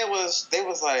my head was they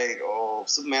was like, "Oh,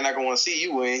 Superman not gonna want to see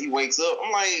you when he wakes up."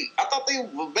 I'm like, I thought they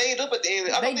were made up at the end.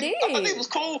 I thought they was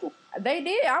cool. They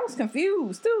did. I was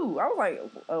confused too. I was like,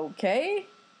 okay.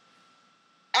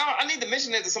 I need to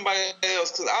mention that to somebody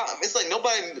else because it's like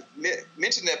nobody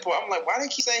mentioned that part. I'm like, why do they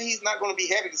keep saying he's not going to be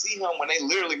happy to see him when they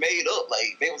literally made up?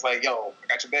 Like, they was like, "Yo, I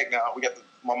got your back now.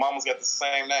 My mama's got the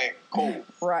same name. Cool."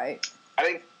 Right. I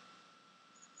think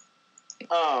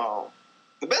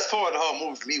the best part of the whole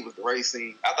movie for me was the race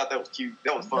scene. I thought that was cute.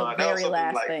 That was fun. The very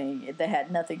last like, thing that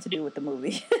had nothing to do with the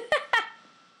movie.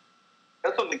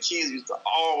 That's what the kids used to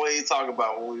always talk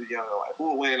about when we were younger. Like, who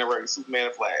would win in a race, Superman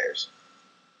or Flash?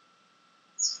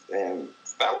 And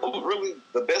that was really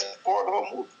the best part of the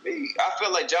whole movie for me. I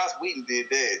feel like Joss Whedon did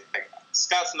that. Like,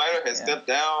 Scott Snyder had stepped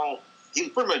down. He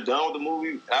was pretty much done with the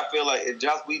movie. I feel like if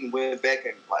Joss Whedon went back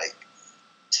and like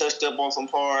touched up on some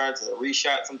parts and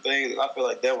reshot some things, I feel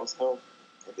like that was him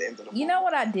at the end of the movie. You know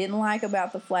what I didn't like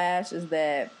about The Flash is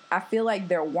that I feel like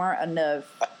there weren't enough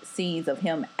scenes of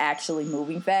him actually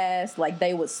moving fast. Like,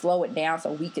 they would slow it down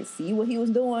so we could see what he was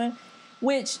doing,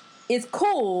 which is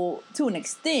cool to an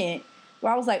extent. But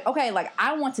I was like, okay, like,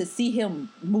 I want to see him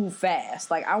move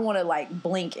fast. Like, I want to, like,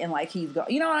 blink and, like, he's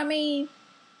going. You know what I mean?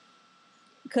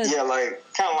 Yeah, like,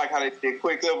 kind of like how they did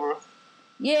Quicksilver.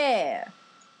 Yeah.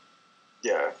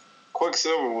 Yeah.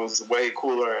 Quicksilver was way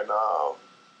cooler in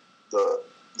the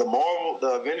Marvel,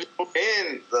 the Avengers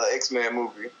and the X-Men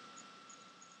movie.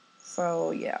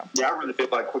 So, yeah. Yeah, I really feel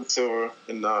like Quicksilver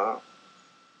in I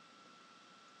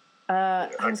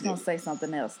was going to say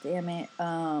something else. Damn it.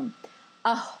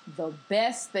 The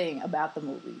best thing about the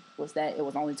movie was that it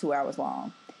was only 2 hours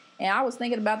long. And I was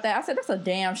thinking about that. I said, that's a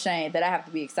damn shame that I have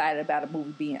to be excited about a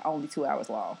movie being only 2 hours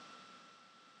long.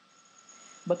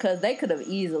 because they could have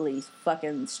easily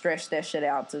fucking stretched that shit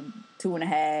out to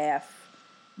 2.5.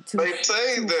 They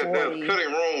say that they're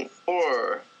cutting room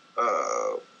for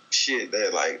shit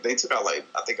that like they took out like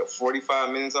I think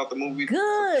 45 minutes out the movie.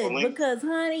 Good, because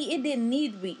honey, it didn't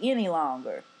need to be any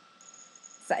longer.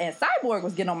 And Cyborg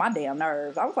was getting on my damn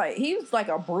nerves. I was like, he was like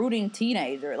a brooding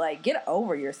teenager. Like, get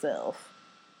over yourself.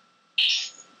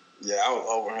 Yeah, I was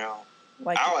over him.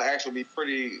 Like, I would actually be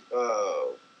pretty.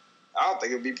 I would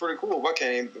think it'd be pretty cool if I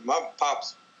came. My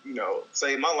pops,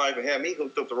 saved my life and had me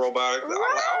hooked up to robotics.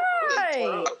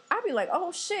 Right. I'd be like,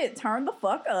 oh shit, turn the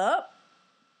fuck up.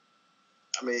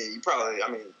 I mean,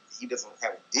 he doesn't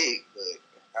have a dick, but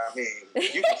I mean,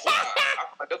 you can fly. I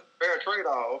feel like that's a fair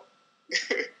trade-off.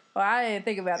 Well, I didn't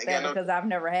think about that because I've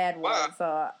never had one,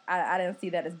 so I didn't see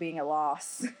that as being a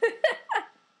loss.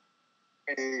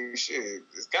 Hey, shit,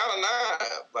 it's kind of not.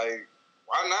 Like,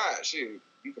 why not? Shit,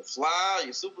 you can fly,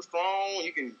 you're super strong,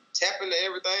 you can tap into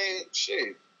everything.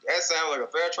 Shit, that sounds like a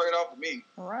fair trade-off to me.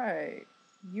 Right.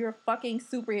 You're a fucking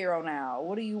superhero now.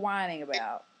 What are you whining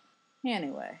about?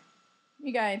 Anyway,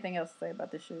 you got anything else to say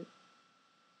about this shit?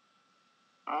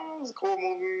 It was a cool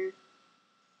movie.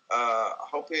 I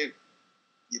hope it,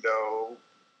 I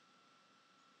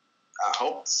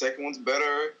hope the second one's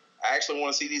better. I actually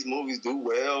want to see these movies do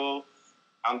well.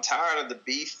 I'm tired of the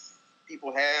beef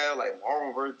people have, like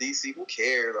Marvel versus DC. Who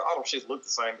cares? All them shits look the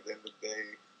same at the end of the day.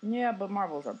 Yeah, but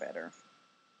Marvels are better.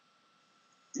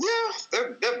 Yeah,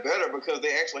 they're better because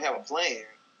they actually have a plan.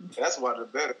 That's why they're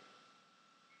better.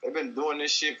 They've been doing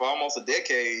this shit for almost a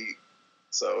decade.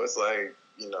 So it's like,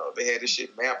 they had this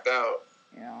shit mapped out.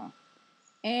 Yeah.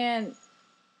 And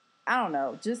I don't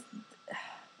know,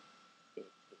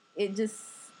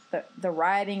 the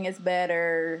writing is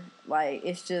better. Like,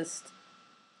 it's just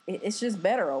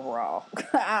better overall.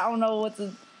 I don't know what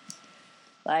to,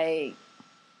 like,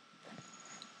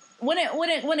 when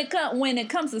it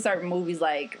comes to certain movies,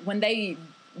 like when they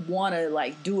want to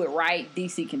like do it right,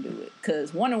 DC can do it.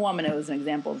 Because Wonder Woman was an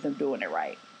example of them doing it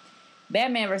right.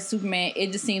 Batman vs Superman,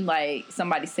 it just seemed like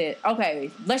somebody said,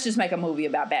 okay, let's just make a movie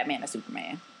about Batman and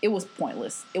Superman. It was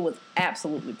pointless. It was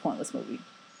absolutely pointless movie.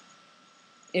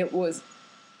 It was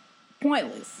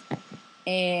pointless.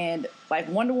 And like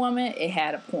Wonder Woman, it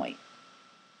had a point.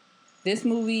 This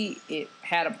movie, it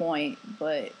had a point,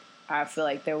 but I feel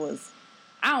like there was,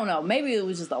 I don't know, maybe it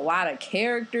was just a lot of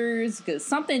characters because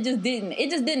something just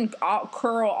didn't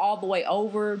curl all the way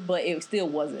over, but it still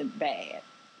wasn't bad.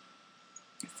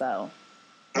 So,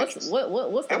 what's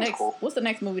the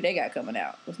next movie they got coming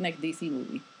out? What's the next DC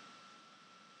movie?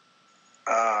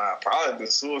 Probably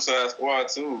the Suicide Squad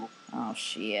 2. Oh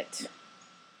shit.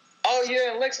 Oh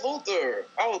yeah, Lex Luthor.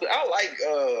 I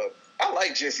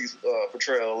like Jesse's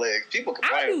portrayal of Lex. People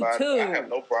complain about it. I have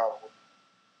no problem with it.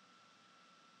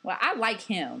 Well, I like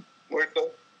him. Where's the?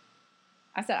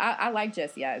 I said I like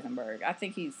Jesse Eisenberg. I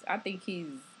think he's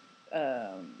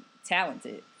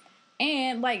talented.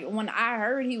 And like when I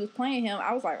heard he was playing him,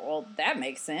 I was like, well, that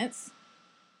makes sense.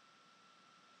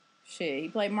 Shit, he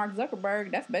played Mark Zuckerberg.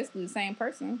 That's basically the same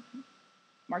person.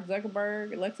 Mark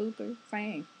Zuckerberg, Lex Luthor,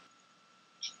 same.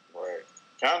 Right.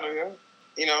 Kind of,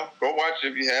 yeah. Go watch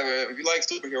it if you have it. If you like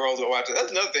superheroes, go watch it.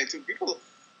 That's another thing, too. People,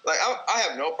 like, I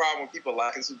have no problem with people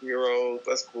liking superheroes.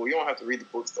 That's cool. You don't have to read the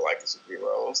books to like the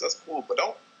superheroes. That's cool. But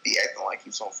don't be acting like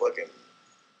you're some fucking,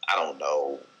 I don't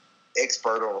know,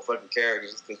 expert on a fucking character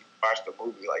just because you watched the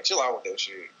movie. Like, chill out with that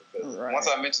shit. Because once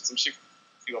I mention some shit,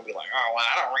 you're going to be like, oh, well,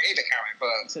 I don't read the comic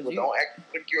books. But don't act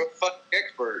like you're a fucking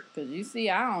expert. Because you see,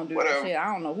 I don't do that shit. I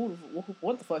don't know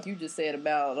what the fuck you just said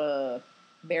about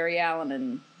Barry Allen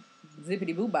and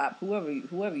Zippity Boo Bop, whoever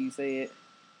you said.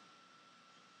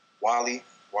 Wally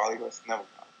was never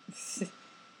gone.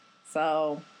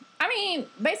 So, I mean,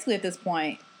 basically at this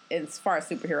point, as far as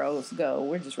superheroes go,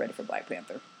 we're just ready for Black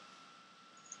Panther.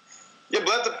 Yeah,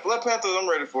 Black Panther, I'm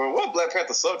ready for it. Well, Black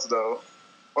Panther sucks, though.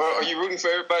 Or are you rooting for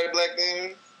everybody black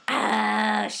then?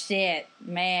 Ah, shit.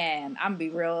 Man, I'm be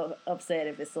real upset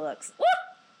if it sucks. Woo!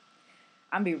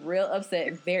 I'm be real upset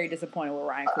and very disappointed with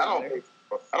Ryan Coogler.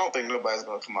 I don't think nobody's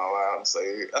going to come out loud and say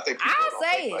it. I think people I'll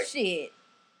say it, like, shit.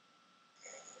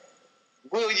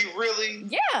 Will you really?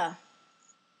 Yeah.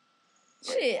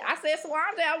 Shit, I said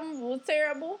Solange's album was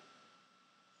terrible.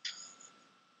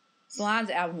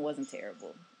 Solange's album wasn't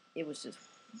terrible. It was just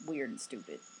weird and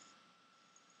stupid.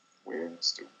 Weird and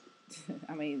stupid.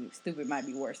 I mean, stupid might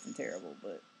be worse than terrible,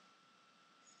 but...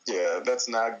 Yeah, that's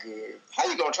not good. How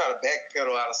you gonna try to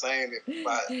backpedal out of saying it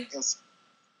by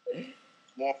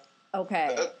more?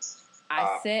 Okay.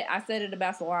 I said it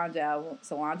about Solange's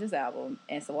album,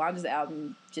 and Solange's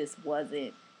album just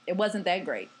wasn't that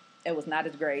great. It was not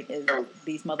as great as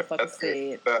these motherfuckers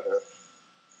said. Better.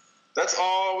 That's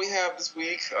all we have this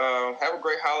week. Have a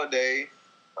great holiday.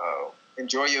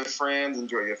 Enjoy your friends.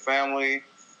 Enjoy your family.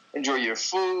 Enjoy your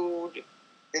food.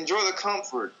 Enjoy the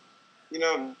comfort. You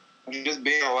know, just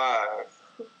being alive.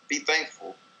 Be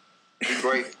thankful. Be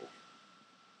grateful.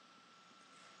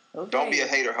 Okay. Don't be a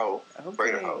hater hoe. Okay.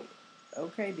 Greater hoe.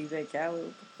 Okay, DJ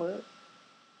Khaled, what the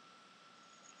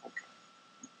fuck?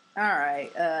 All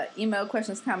right. Email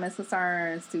questions, comments,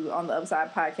 concerns to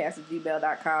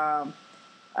ontheupsidepodcast@gmail.com.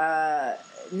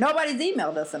 Nobody's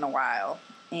emailed us in a while,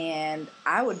 and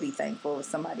I would be thankful if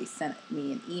somebody sent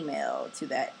me an email to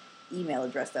that email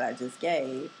address that I just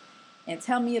gave and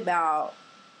tell me about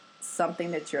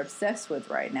something that you're obsessed with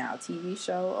right now. A TV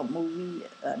show, a movie,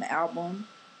 an album.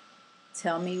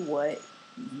 Tell me what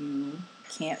you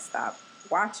can't stop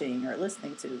watching or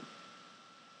listening to.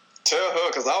 Tell her,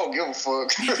 because I don't give a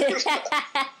fuck.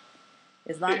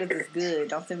 As long as it's good.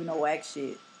 Don't send me no whack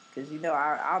shit. Because, you know,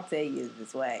 I'll tell you if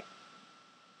it's whack.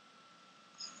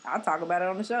 I'll talk about it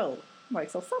on the show. I'm like,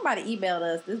 so somebody emailed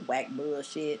us this whack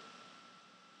bullshit.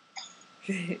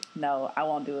 No, I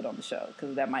won't do it on the show.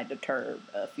 Because that might deter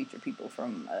future people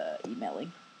from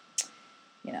emailing.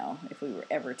 You know, if we were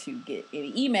ever to get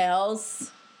any emails.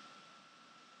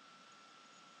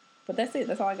 But that's it.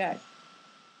 That's all I got.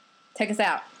 Take us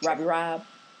out, Robbie Rob.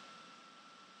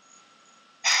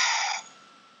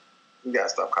 You gotta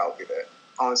stop calling me that.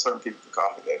 Only certain people can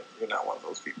call me that. You're not one of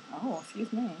those people. Oh,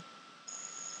 excuse me.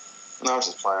 No, I'm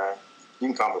just playing. You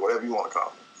can call me whatever you want to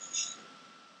call me.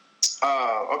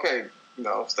 Okay, you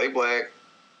know, stay black.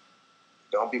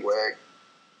 Don't be whack.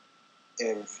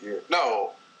 And if you're...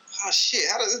 No. Oh, shit.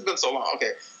 How does this been so long?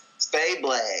 Okay. Stay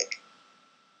black.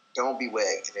 Don't be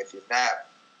whack. And if you're not...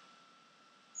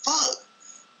 Fuck.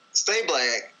 Stay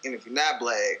black. And if you're not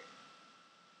black,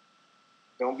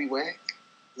 don't be whack.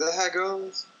 Is that how it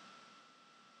goes?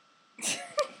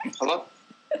 Hello?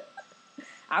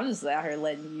 I'm just out here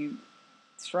letting you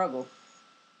struggle.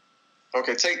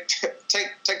 Okay, take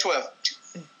 12.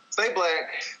 Stay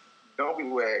black. Don't be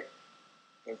whack.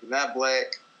 And if you're not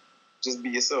black, just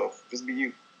be yourself. Just be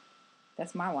you.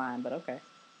 That's my line, but okay.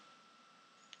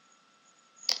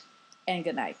 And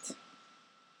good night.